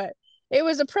ago, but it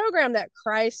was a program that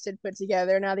Christ had put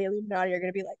together. Now the Illuminati are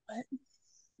going to be like,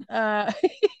 what?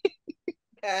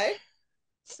 Okay.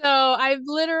 So I've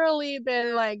literally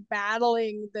been like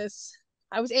battling this.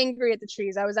 I was angry at the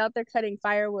trees. I was out there cutting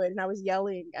firewood, and I was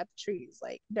yelling at the trees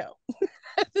like, no,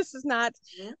 this is not,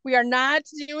 we are not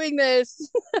doing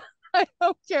this. I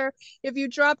don't care if you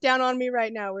drop down on me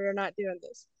right now. We are not doing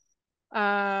this.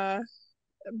 But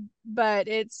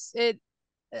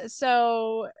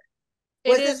so it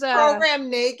Was is this program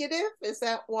negative? Is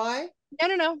that why?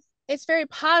 no, it's very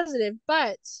positive,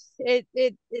 but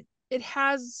it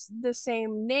has the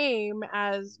same name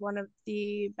as one of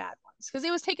the bad ones because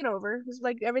it was taken over. It was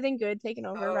like everything good taken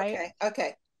over, Oh, right?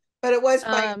 okay. But it was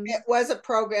a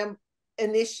program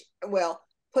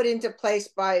put into place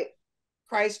by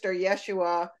Christ or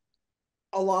Yeshua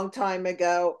a long time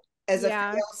ago as a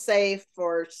fail safe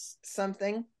or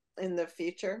something in the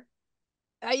future.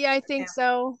 Yeah, I think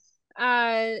so.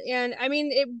 And I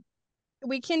mean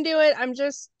we can do it. I'm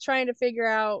just trying to figure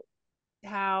out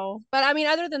how. But I mean,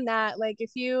 other than that, like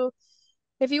if you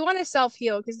want to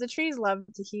self-heal, because the trees love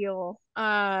to heal.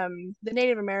 The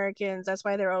Native Americans, that's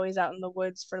why they're always out in the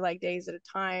woods for like days at a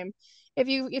time. If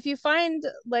you find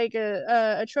like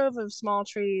a trove of small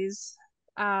trees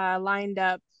lined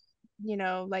up, you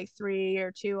know, like three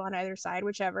or two on either side,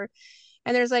 whichever,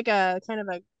 and there's like a kind of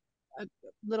a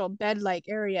little bed-like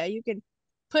area, you could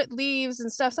put leaves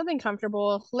and stuff, something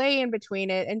comfortable, lay in between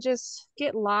it and just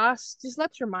get lost. Just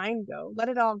let your mind go. Let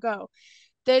it all go.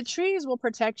 The trees will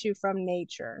protect you from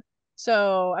nature.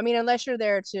 So, I mean, unless you're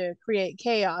there to create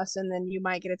chaos and then you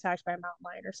might get attacked by a mountain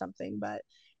lion or something, but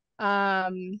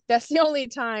that's the only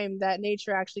time that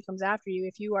nature actually comes after you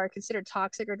if you are considered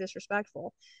toxic or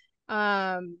disrespectful.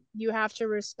 You have to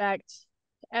respect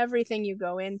everything you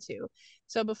go into.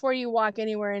 So before you walk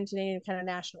anywhere into any kind of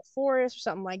national forest or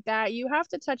something like that, you have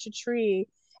to touch a tree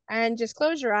and just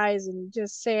close your eyes and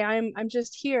just say, I'm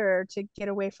just here to get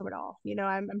away from it all. You know,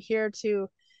 I'm here to,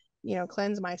 you know,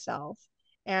 cleanse myself.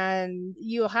 And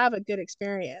you'll have a good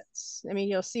experience. I mean,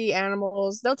 you'll see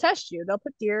animals, they'll test you. They'll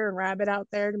put deer and rabbit out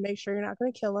there to make sure you're not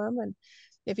going to kill them. And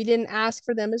if you didn't ask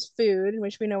for them as food,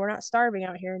 which we know we're not starving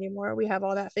out here anymore, we have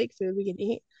all that fake food we can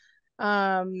eat.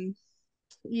 Um,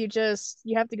 you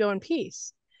have to go in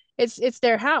peace. It's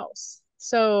their house.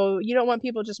 So you don't want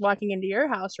people just walking into your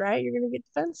house, right? You're gonna get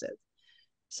defensive.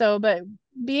 So, but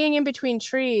being in between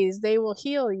trees, they will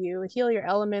heal you, heal your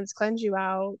elements, cleanse you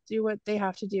out, do what they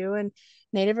have to do. And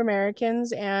Native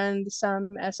Americans and some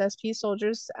SSP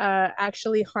soldiers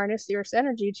actually harness the Earth's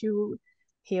energy to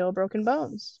heal broken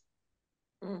bones.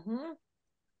 Mm-hmm.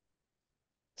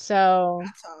 So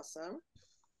that's awesome.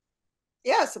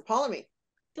 Yes, Apollymi.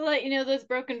 To let you know, those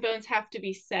broken bones have to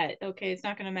be set. Okay, it's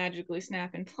not going to magically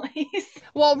snap in place.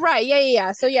 Well, right,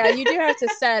 yeah. So yeah, you do have to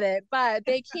set it, but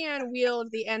they can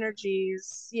wield the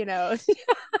energies, you know.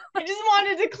 I just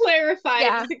wanted to clarify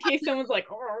just in case someone's like,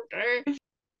 oh, okay.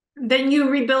 Then you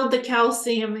rebuild the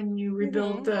calcium and you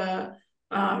rebuild the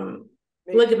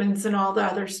ligaments and all the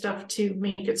other stuff to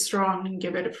make it strong and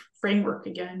give it a framework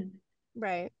again.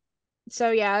 Right.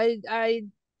 So yeah,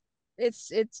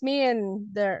 it's me and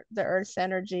the Earth's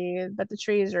energy, but the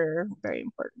trees are very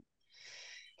important.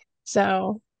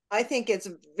 So I think it's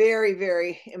very,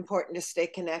 very important to stay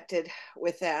connected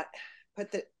with that.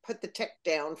 Put the tech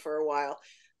down for a while.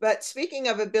 But speaking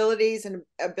of abilities and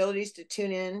abilities to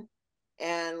tune in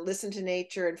and listen to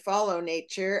nature and follow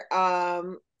nature,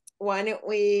 why don't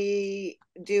we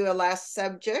do a last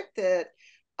subject that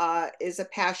is a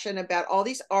passion about all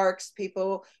these arcs.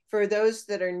 People, for those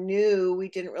that are new, we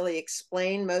didn't really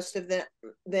explain. Most of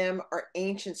them are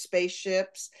ancient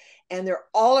spaceships, and they're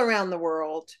all around the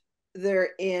world.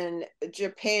 They're in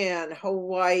Japan,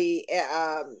 Hawaii,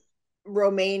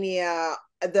 Romania.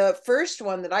 The first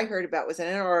one that I heard about was in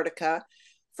Antarctica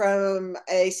from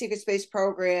a secret space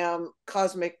program,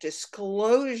 Cosmic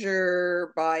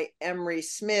Disclosure, by Emery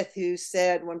Smith, who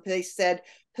said, when they said,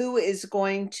 who is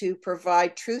going to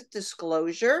provide truth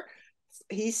disclosure?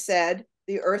 He said,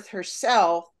 the Earth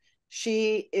herself.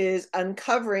 She is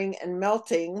uncovering and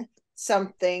melting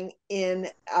something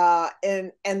and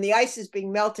the ice is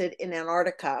being melted in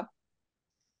Antarctica.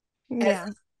 yeah.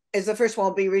 As the first one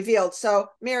will be revealed. So,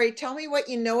 Mary, tell me what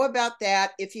you know about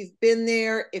that. If you've been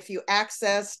there, if you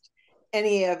accessed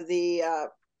any of the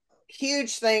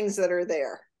huge things that are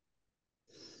there.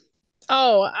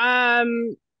 Oh,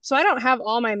 so I don't have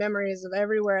all my memories of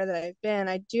everywhere that I've been.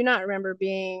 I do not remember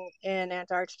being in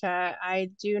Antarctica. I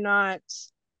do not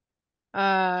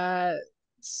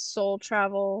soul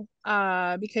travel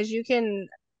because you can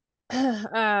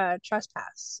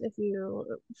trespass if you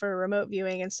for remote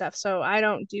viewing and stuff. So I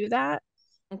don't do that.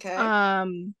 Okay.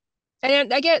 And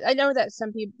I know that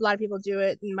a lot of people do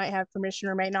it and might have permission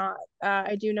or might not.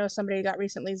 I do know somebody got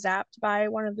recently zapped by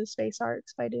one of the space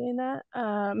arcs by doing that.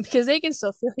 Because they can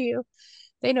still feel you.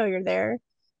 They know you're there.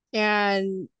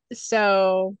 And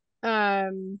so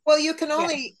well, you can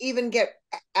only even get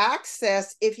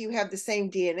access if you have the same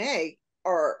DNA.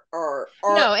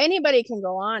 No, anybody can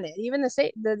go on it. Even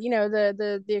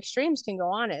the extremes can go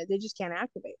on it. They just can't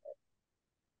activate it.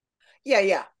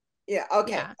 Yeah.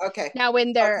 Okay. Yeah. Okay. Now,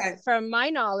 when they're, Okay. from my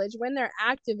knowledge, when they're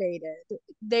activated,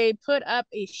 they put up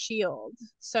a shield,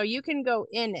 so you can go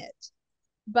in it.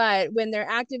 But when they're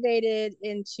activated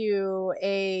into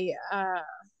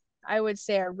I would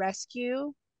say a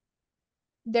rescue,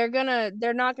 they're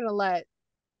not gonna let,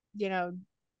 you know,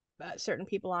 certain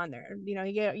people on there.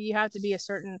 You have to be a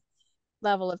certain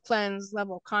level of cleanse,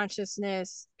 level of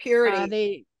consciousness.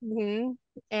 Purity.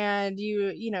 And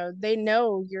they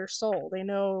know your soul. They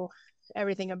know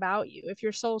everything about you. If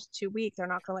your soul's too weak, they're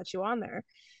not gonna let you on there.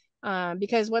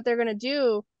 Because what they're gonna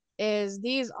do is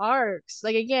these arcs,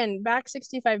 like again, back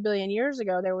 65 billion years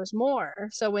ago, there was more.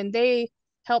 So when they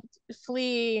helped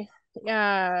flee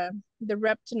the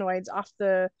reptinoids off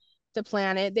the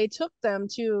planet, they took them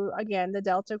to, again, the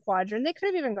Delta Quadrant. They could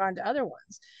have even gone to other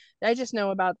ones. I just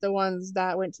know about the ones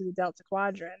that went to the Delta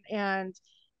Quadrant, and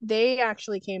they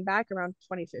actually came back around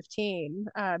 2015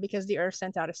 because the Earth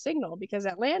sent out a signal, because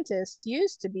Atlantis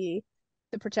used to be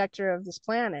the protector of this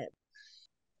planet.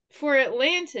 For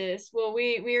Atlantis, well,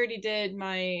 we already did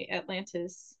my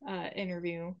Atlantis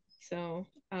interview, so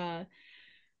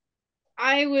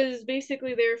I was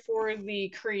basically there for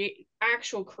the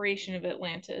actual creation of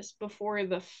Atlantis before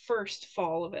the first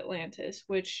fall of Atlantis,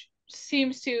 which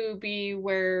seems to be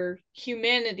where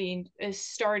humanity is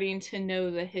starting to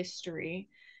know the history,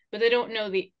 but they don't know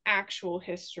the actual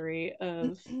history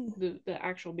of the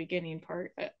actual beginning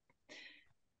part.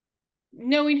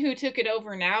 Knowing who took it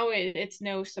over now, it's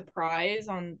no surprise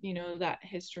on that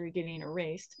history getting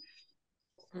erased.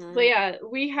 But yeah,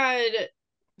 we had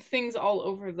things all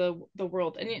over the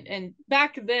world, and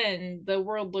back then the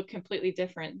world looked completely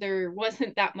different. There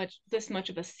wasn't this much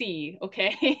of a sea,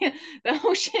 okay? The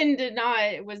ocean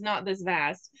was not this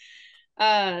vast.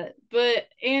 But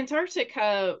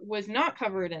Antarctica was not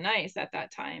covered in ice at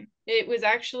that time. It was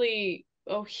actually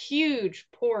a huge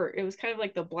port. It was kind of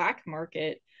like the black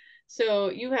market. So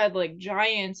you had like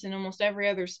giants and almost every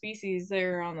other species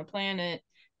there on the planet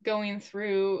going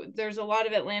through. There's a lot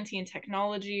of Atlantean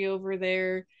technology over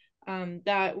there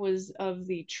that was of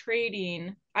the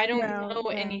trading. I don't know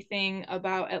anything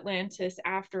about Atlantis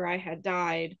after I had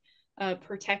died,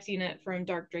 protecting it from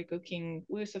Dark Draco King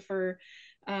Lucifer.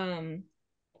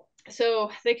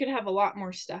 So they could have a lot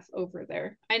more stuff over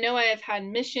there. I know I have had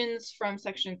missions from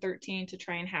Section 13 to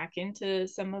try and hack into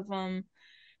some of them,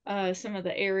 some of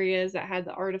the areas that had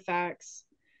the artifacts.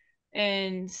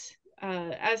 And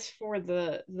as for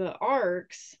the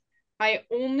arcs, I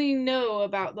only know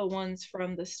about the ones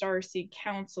from the Starseed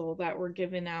Council that were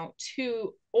given out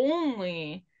to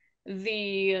only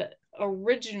the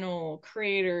original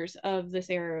creators of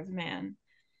this era of man.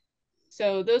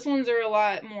 So those ones are a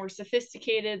lot more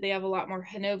sophisticated. They have a lot more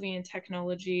Hanovian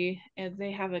technology, and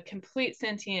they have a complete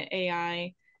sentient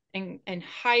AI and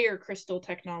higher crystal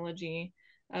technology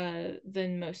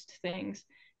than most things.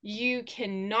 You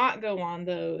cannot go on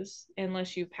those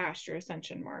unless you passed your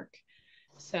ascension mark.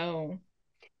 So,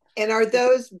 and are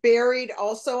those buried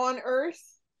also on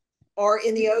Earth or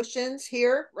in the oceans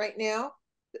here right now?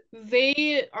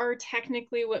 They are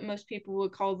technically what most people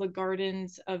would call the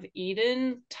Gardens of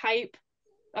Eden type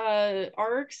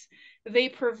arcs. They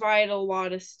provide a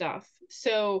lot of stuff.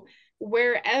 So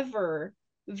wherever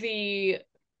the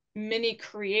many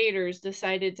creators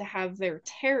decided to have their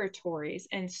territories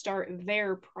and start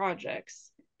their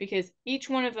projects, because each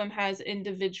one of them has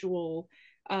individual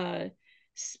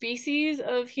species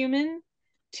of human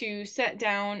to set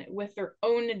down with their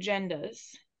own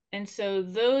agendas. And so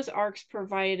those arcs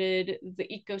provided the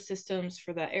ecosystems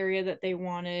for that area that they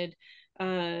wanted,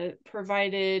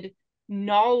 provided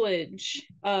knowledge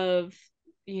of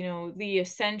the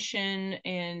ascension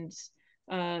and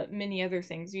many other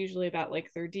things, usually about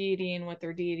like their deity and what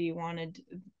their deity wanted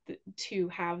to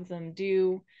have them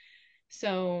do.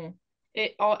 So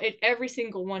every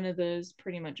single one of those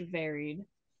pretty much varied.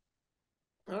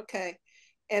 Okay.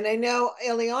 And I know,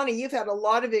 Ileana, you've had a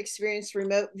lot of experience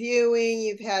remote viewing.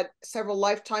 You've had several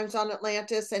lifetimes on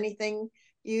Atlantis. Anything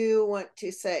you want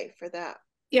to say for that?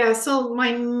 Yeah, so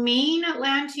my main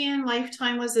Atlantean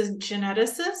lifetime was as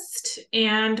geneticist.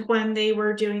 And when they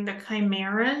were doing the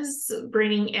chimeras,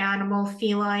 bringing animal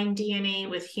feline DNA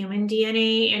with human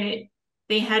DNA, and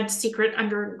they had secret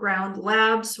underground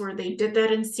labs where they did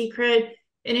that in secret,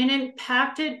 and it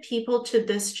impacted people to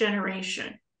this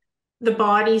generation. The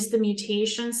bodies, the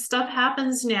mutations, stuff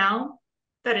happens now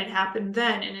that it happened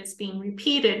then, and it's being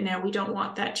repeated. Now we don't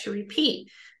want that to repeat.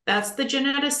 That's the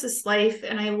geneticist life,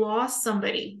 and I lost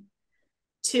somebody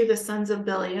to the sons of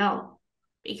Belial.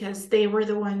 because they were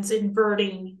the ones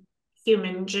inverting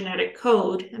human genetic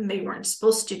code, and they weren't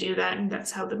supposed to do that, and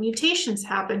that's how the mutations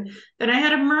happened. Then I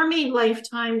had a mermaid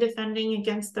lifetime defending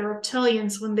against the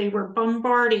reptilians when they were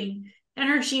bombarding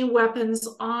energy weapons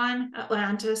on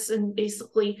Atlantis and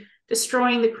basically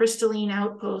destroying the crystalline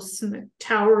outposts and the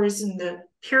towers and the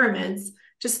pyramids,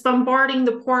 just bombarding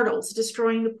the portals,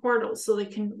 destroying the portals so they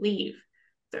can leave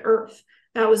the Earth.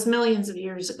 That was millions of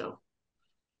years ago.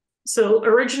 So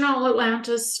original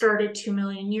Atlantis started 2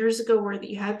 million years ago, where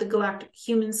you had the galactic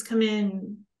humans come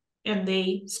in and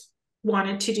they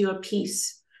wanted to do a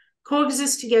peace,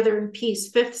 coexist together in peace.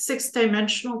 Fifth, sixth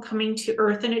dimensional coming to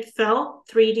Earth, and it fell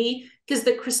 3D because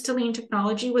the crystalline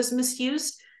technology was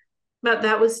misused. But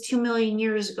that was 2 million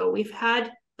years ago. We've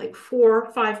had like 4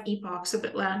 or 5 epochs of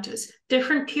Atlantis,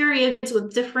 different periods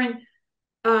with different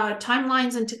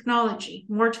timelines and technology.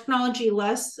 More technology,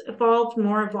 less evolved,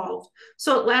 more evolved.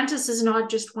 So Atlantis is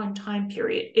not just one time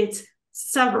period, it's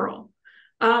several.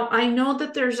 I know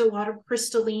that there's a lot of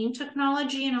crystalline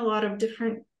technology and a lot of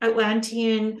different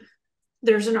Atlantean.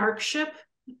 There's an arc ship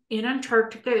in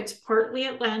Antarctica. It's partly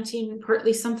Atlantean,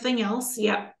 partly something else.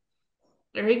 Yeah,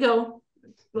 there you go.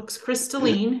 It looks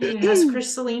crystalline. It has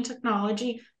crystalline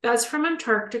technology. That's from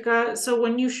Antarctica. So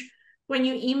when you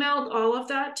emailed all of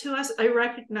that to us, I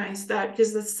recognized that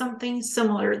because that's something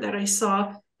similar that I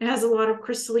saw. It has a lot of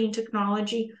crystalline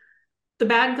technology. The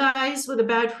bad guys with a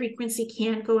bad frequency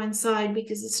can't go inside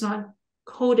because it's not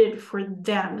coded for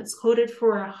them. It's coded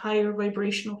for a higher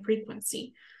vibrational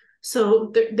frequency.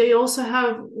 So they also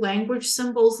have language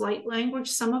symbols, light language,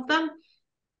 some of them.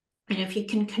 And if you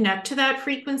can connect to that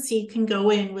frequency, you can go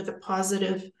in with a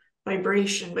positive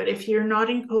vibration. But if you're not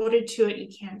encoded to it, you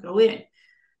can't go in.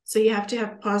 So you have to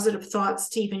have positive thoughts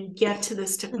to even get to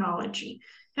this technology.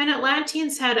 And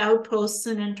Atlanteans had outposts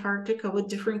in Antarctica with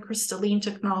different crystalline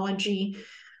technology.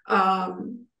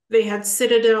 They had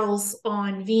citadels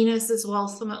on Venus as well,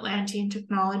 some Atlantean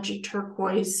technology,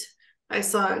 turquoise. I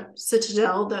saw a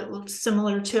citadel that looked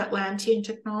similar to Atlantean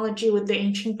technology with the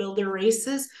ancient builder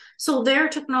races. So their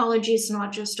technology is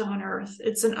not just on Earth,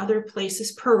 it's in other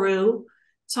places. Peru,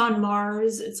 it's on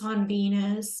Mars, it's on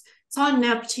Venus, it's on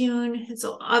Neptune, it's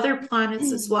on other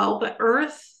planets as well. But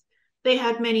Earth, they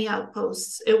had many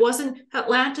outposts.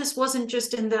 Atlantis wasn't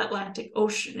just in the Atlantic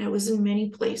Ocean, it was in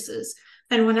many places.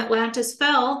 And when Atlantis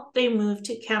fell, they moved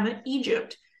to Kemet,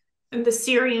 Egypt. And the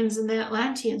Syrians and the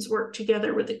Atlanteans worked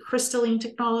together with the crystalline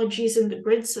technologies and the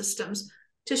grid systems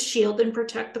to shield and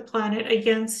protect the planet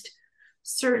against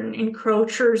certain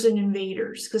encroachers and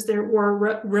invaders, because there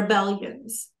were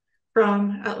rebellions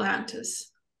from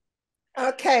Atlantis.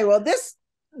 Okay, well, this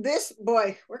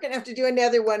boy, we're gonna have to do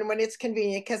another one when it's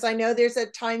convenient, because I know there's a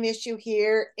time issue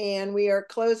here and we are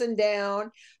closing down.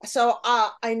 So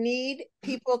I need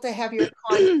people to have your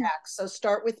contacts. So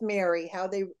start with Mary, how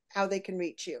they can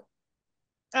reach you.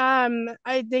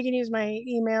 They can use my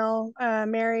email,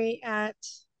 Mary at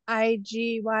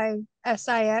igySix.org.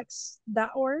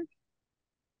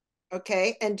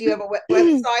 Okay, and do you have a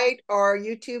website or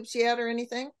YouTubes yet or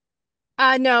anything?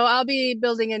 No, I'll be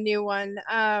building a new one.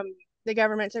 The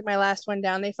government took my last one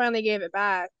down. They finally gave it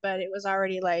back, but it was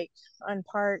already like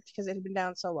unparked because it had been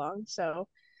down so long. So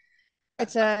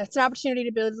it's an opportunity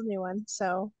to build a new one.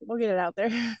 So we'll get it out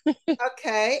there.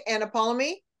 Okay, and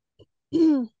Apollymi?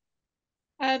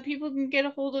 People can get a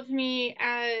hold of me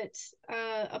at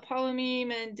Apollymi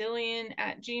Mandylion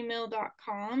at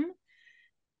gmail.com.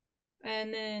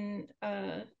 And then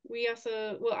we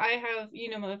also, I have,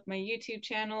 my YouTube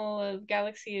channel of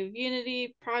Galaxy of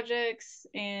Unity projects,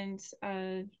 and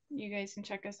you guys can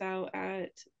check us out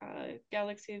at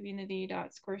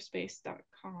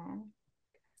galaxyofunity.squarespace.com.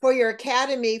 For your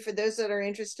academy, for those that are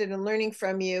interested in learning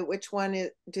from you, which one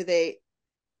do they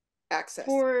access?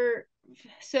 I'm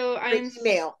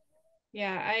email.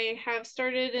 Yeah, I have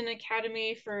started an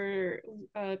academy for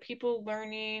people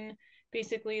learning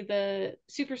basically the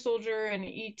super soldier and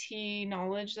ET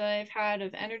knowledge that I've had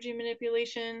of energy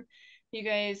manipulation. You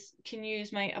guys can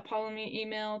use my Apollymi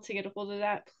email to get a hold of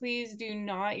that. Please do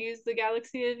not use the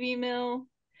Galaxy of email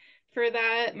for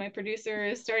that. My producer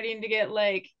is starting to get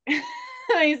like,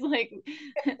 he's like,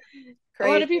 a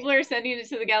lot of people are sending it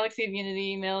to the Galaxy of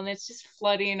Unity email, and it's just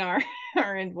flooding our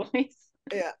invoice.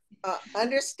 Yeah,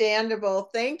 understandable.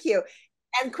 Thank you.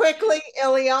 And quickly,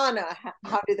 Ileana,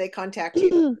 how do they contact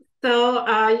you? So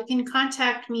you can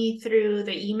contact me through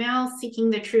the email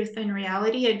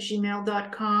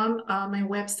seekingthetruthandreality@gmail.com. My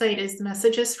website is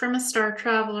Messages from a Star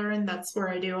Traveler, and that's where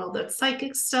I do all the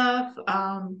psychic stuff,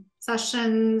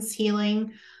 sessions,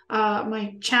 healing.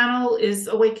 My channel is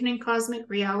Awakening Cosmic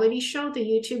Reality Show, the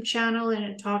YouTube channel, and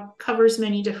it covers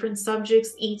many different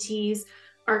subjects, ETs,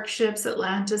 Arcships,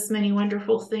 Atlantis, Many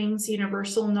Wonderful Things,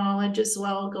 Universal Knowledge as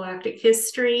well, Galactic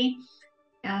History.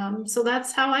 So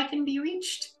that's how I can be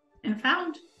reached and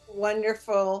found.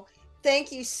 Wonderful.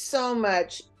 Thank you so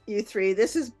much, you three.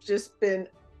 This has just been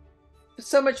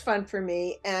so much fun for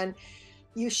me, and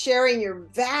you sharing your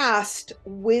vast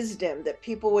wisdom that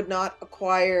people would not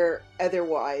acquire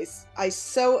otherwise. I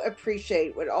so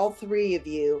appreciate what all three of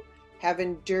you have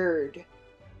endured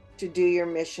to do your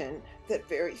mission that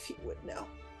very few would know.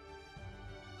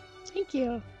 Thank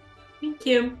you. Thank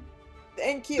you.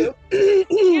 Thank you.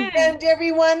 And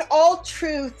everyone, all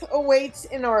truth awaits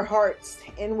in our hearts,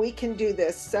 and we can do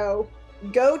this. So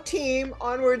go team,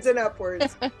 onwards and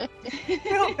upwards.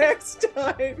 Till next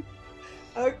time.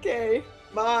 Okay.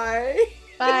 Bye.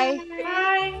 Bye.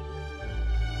 Bye.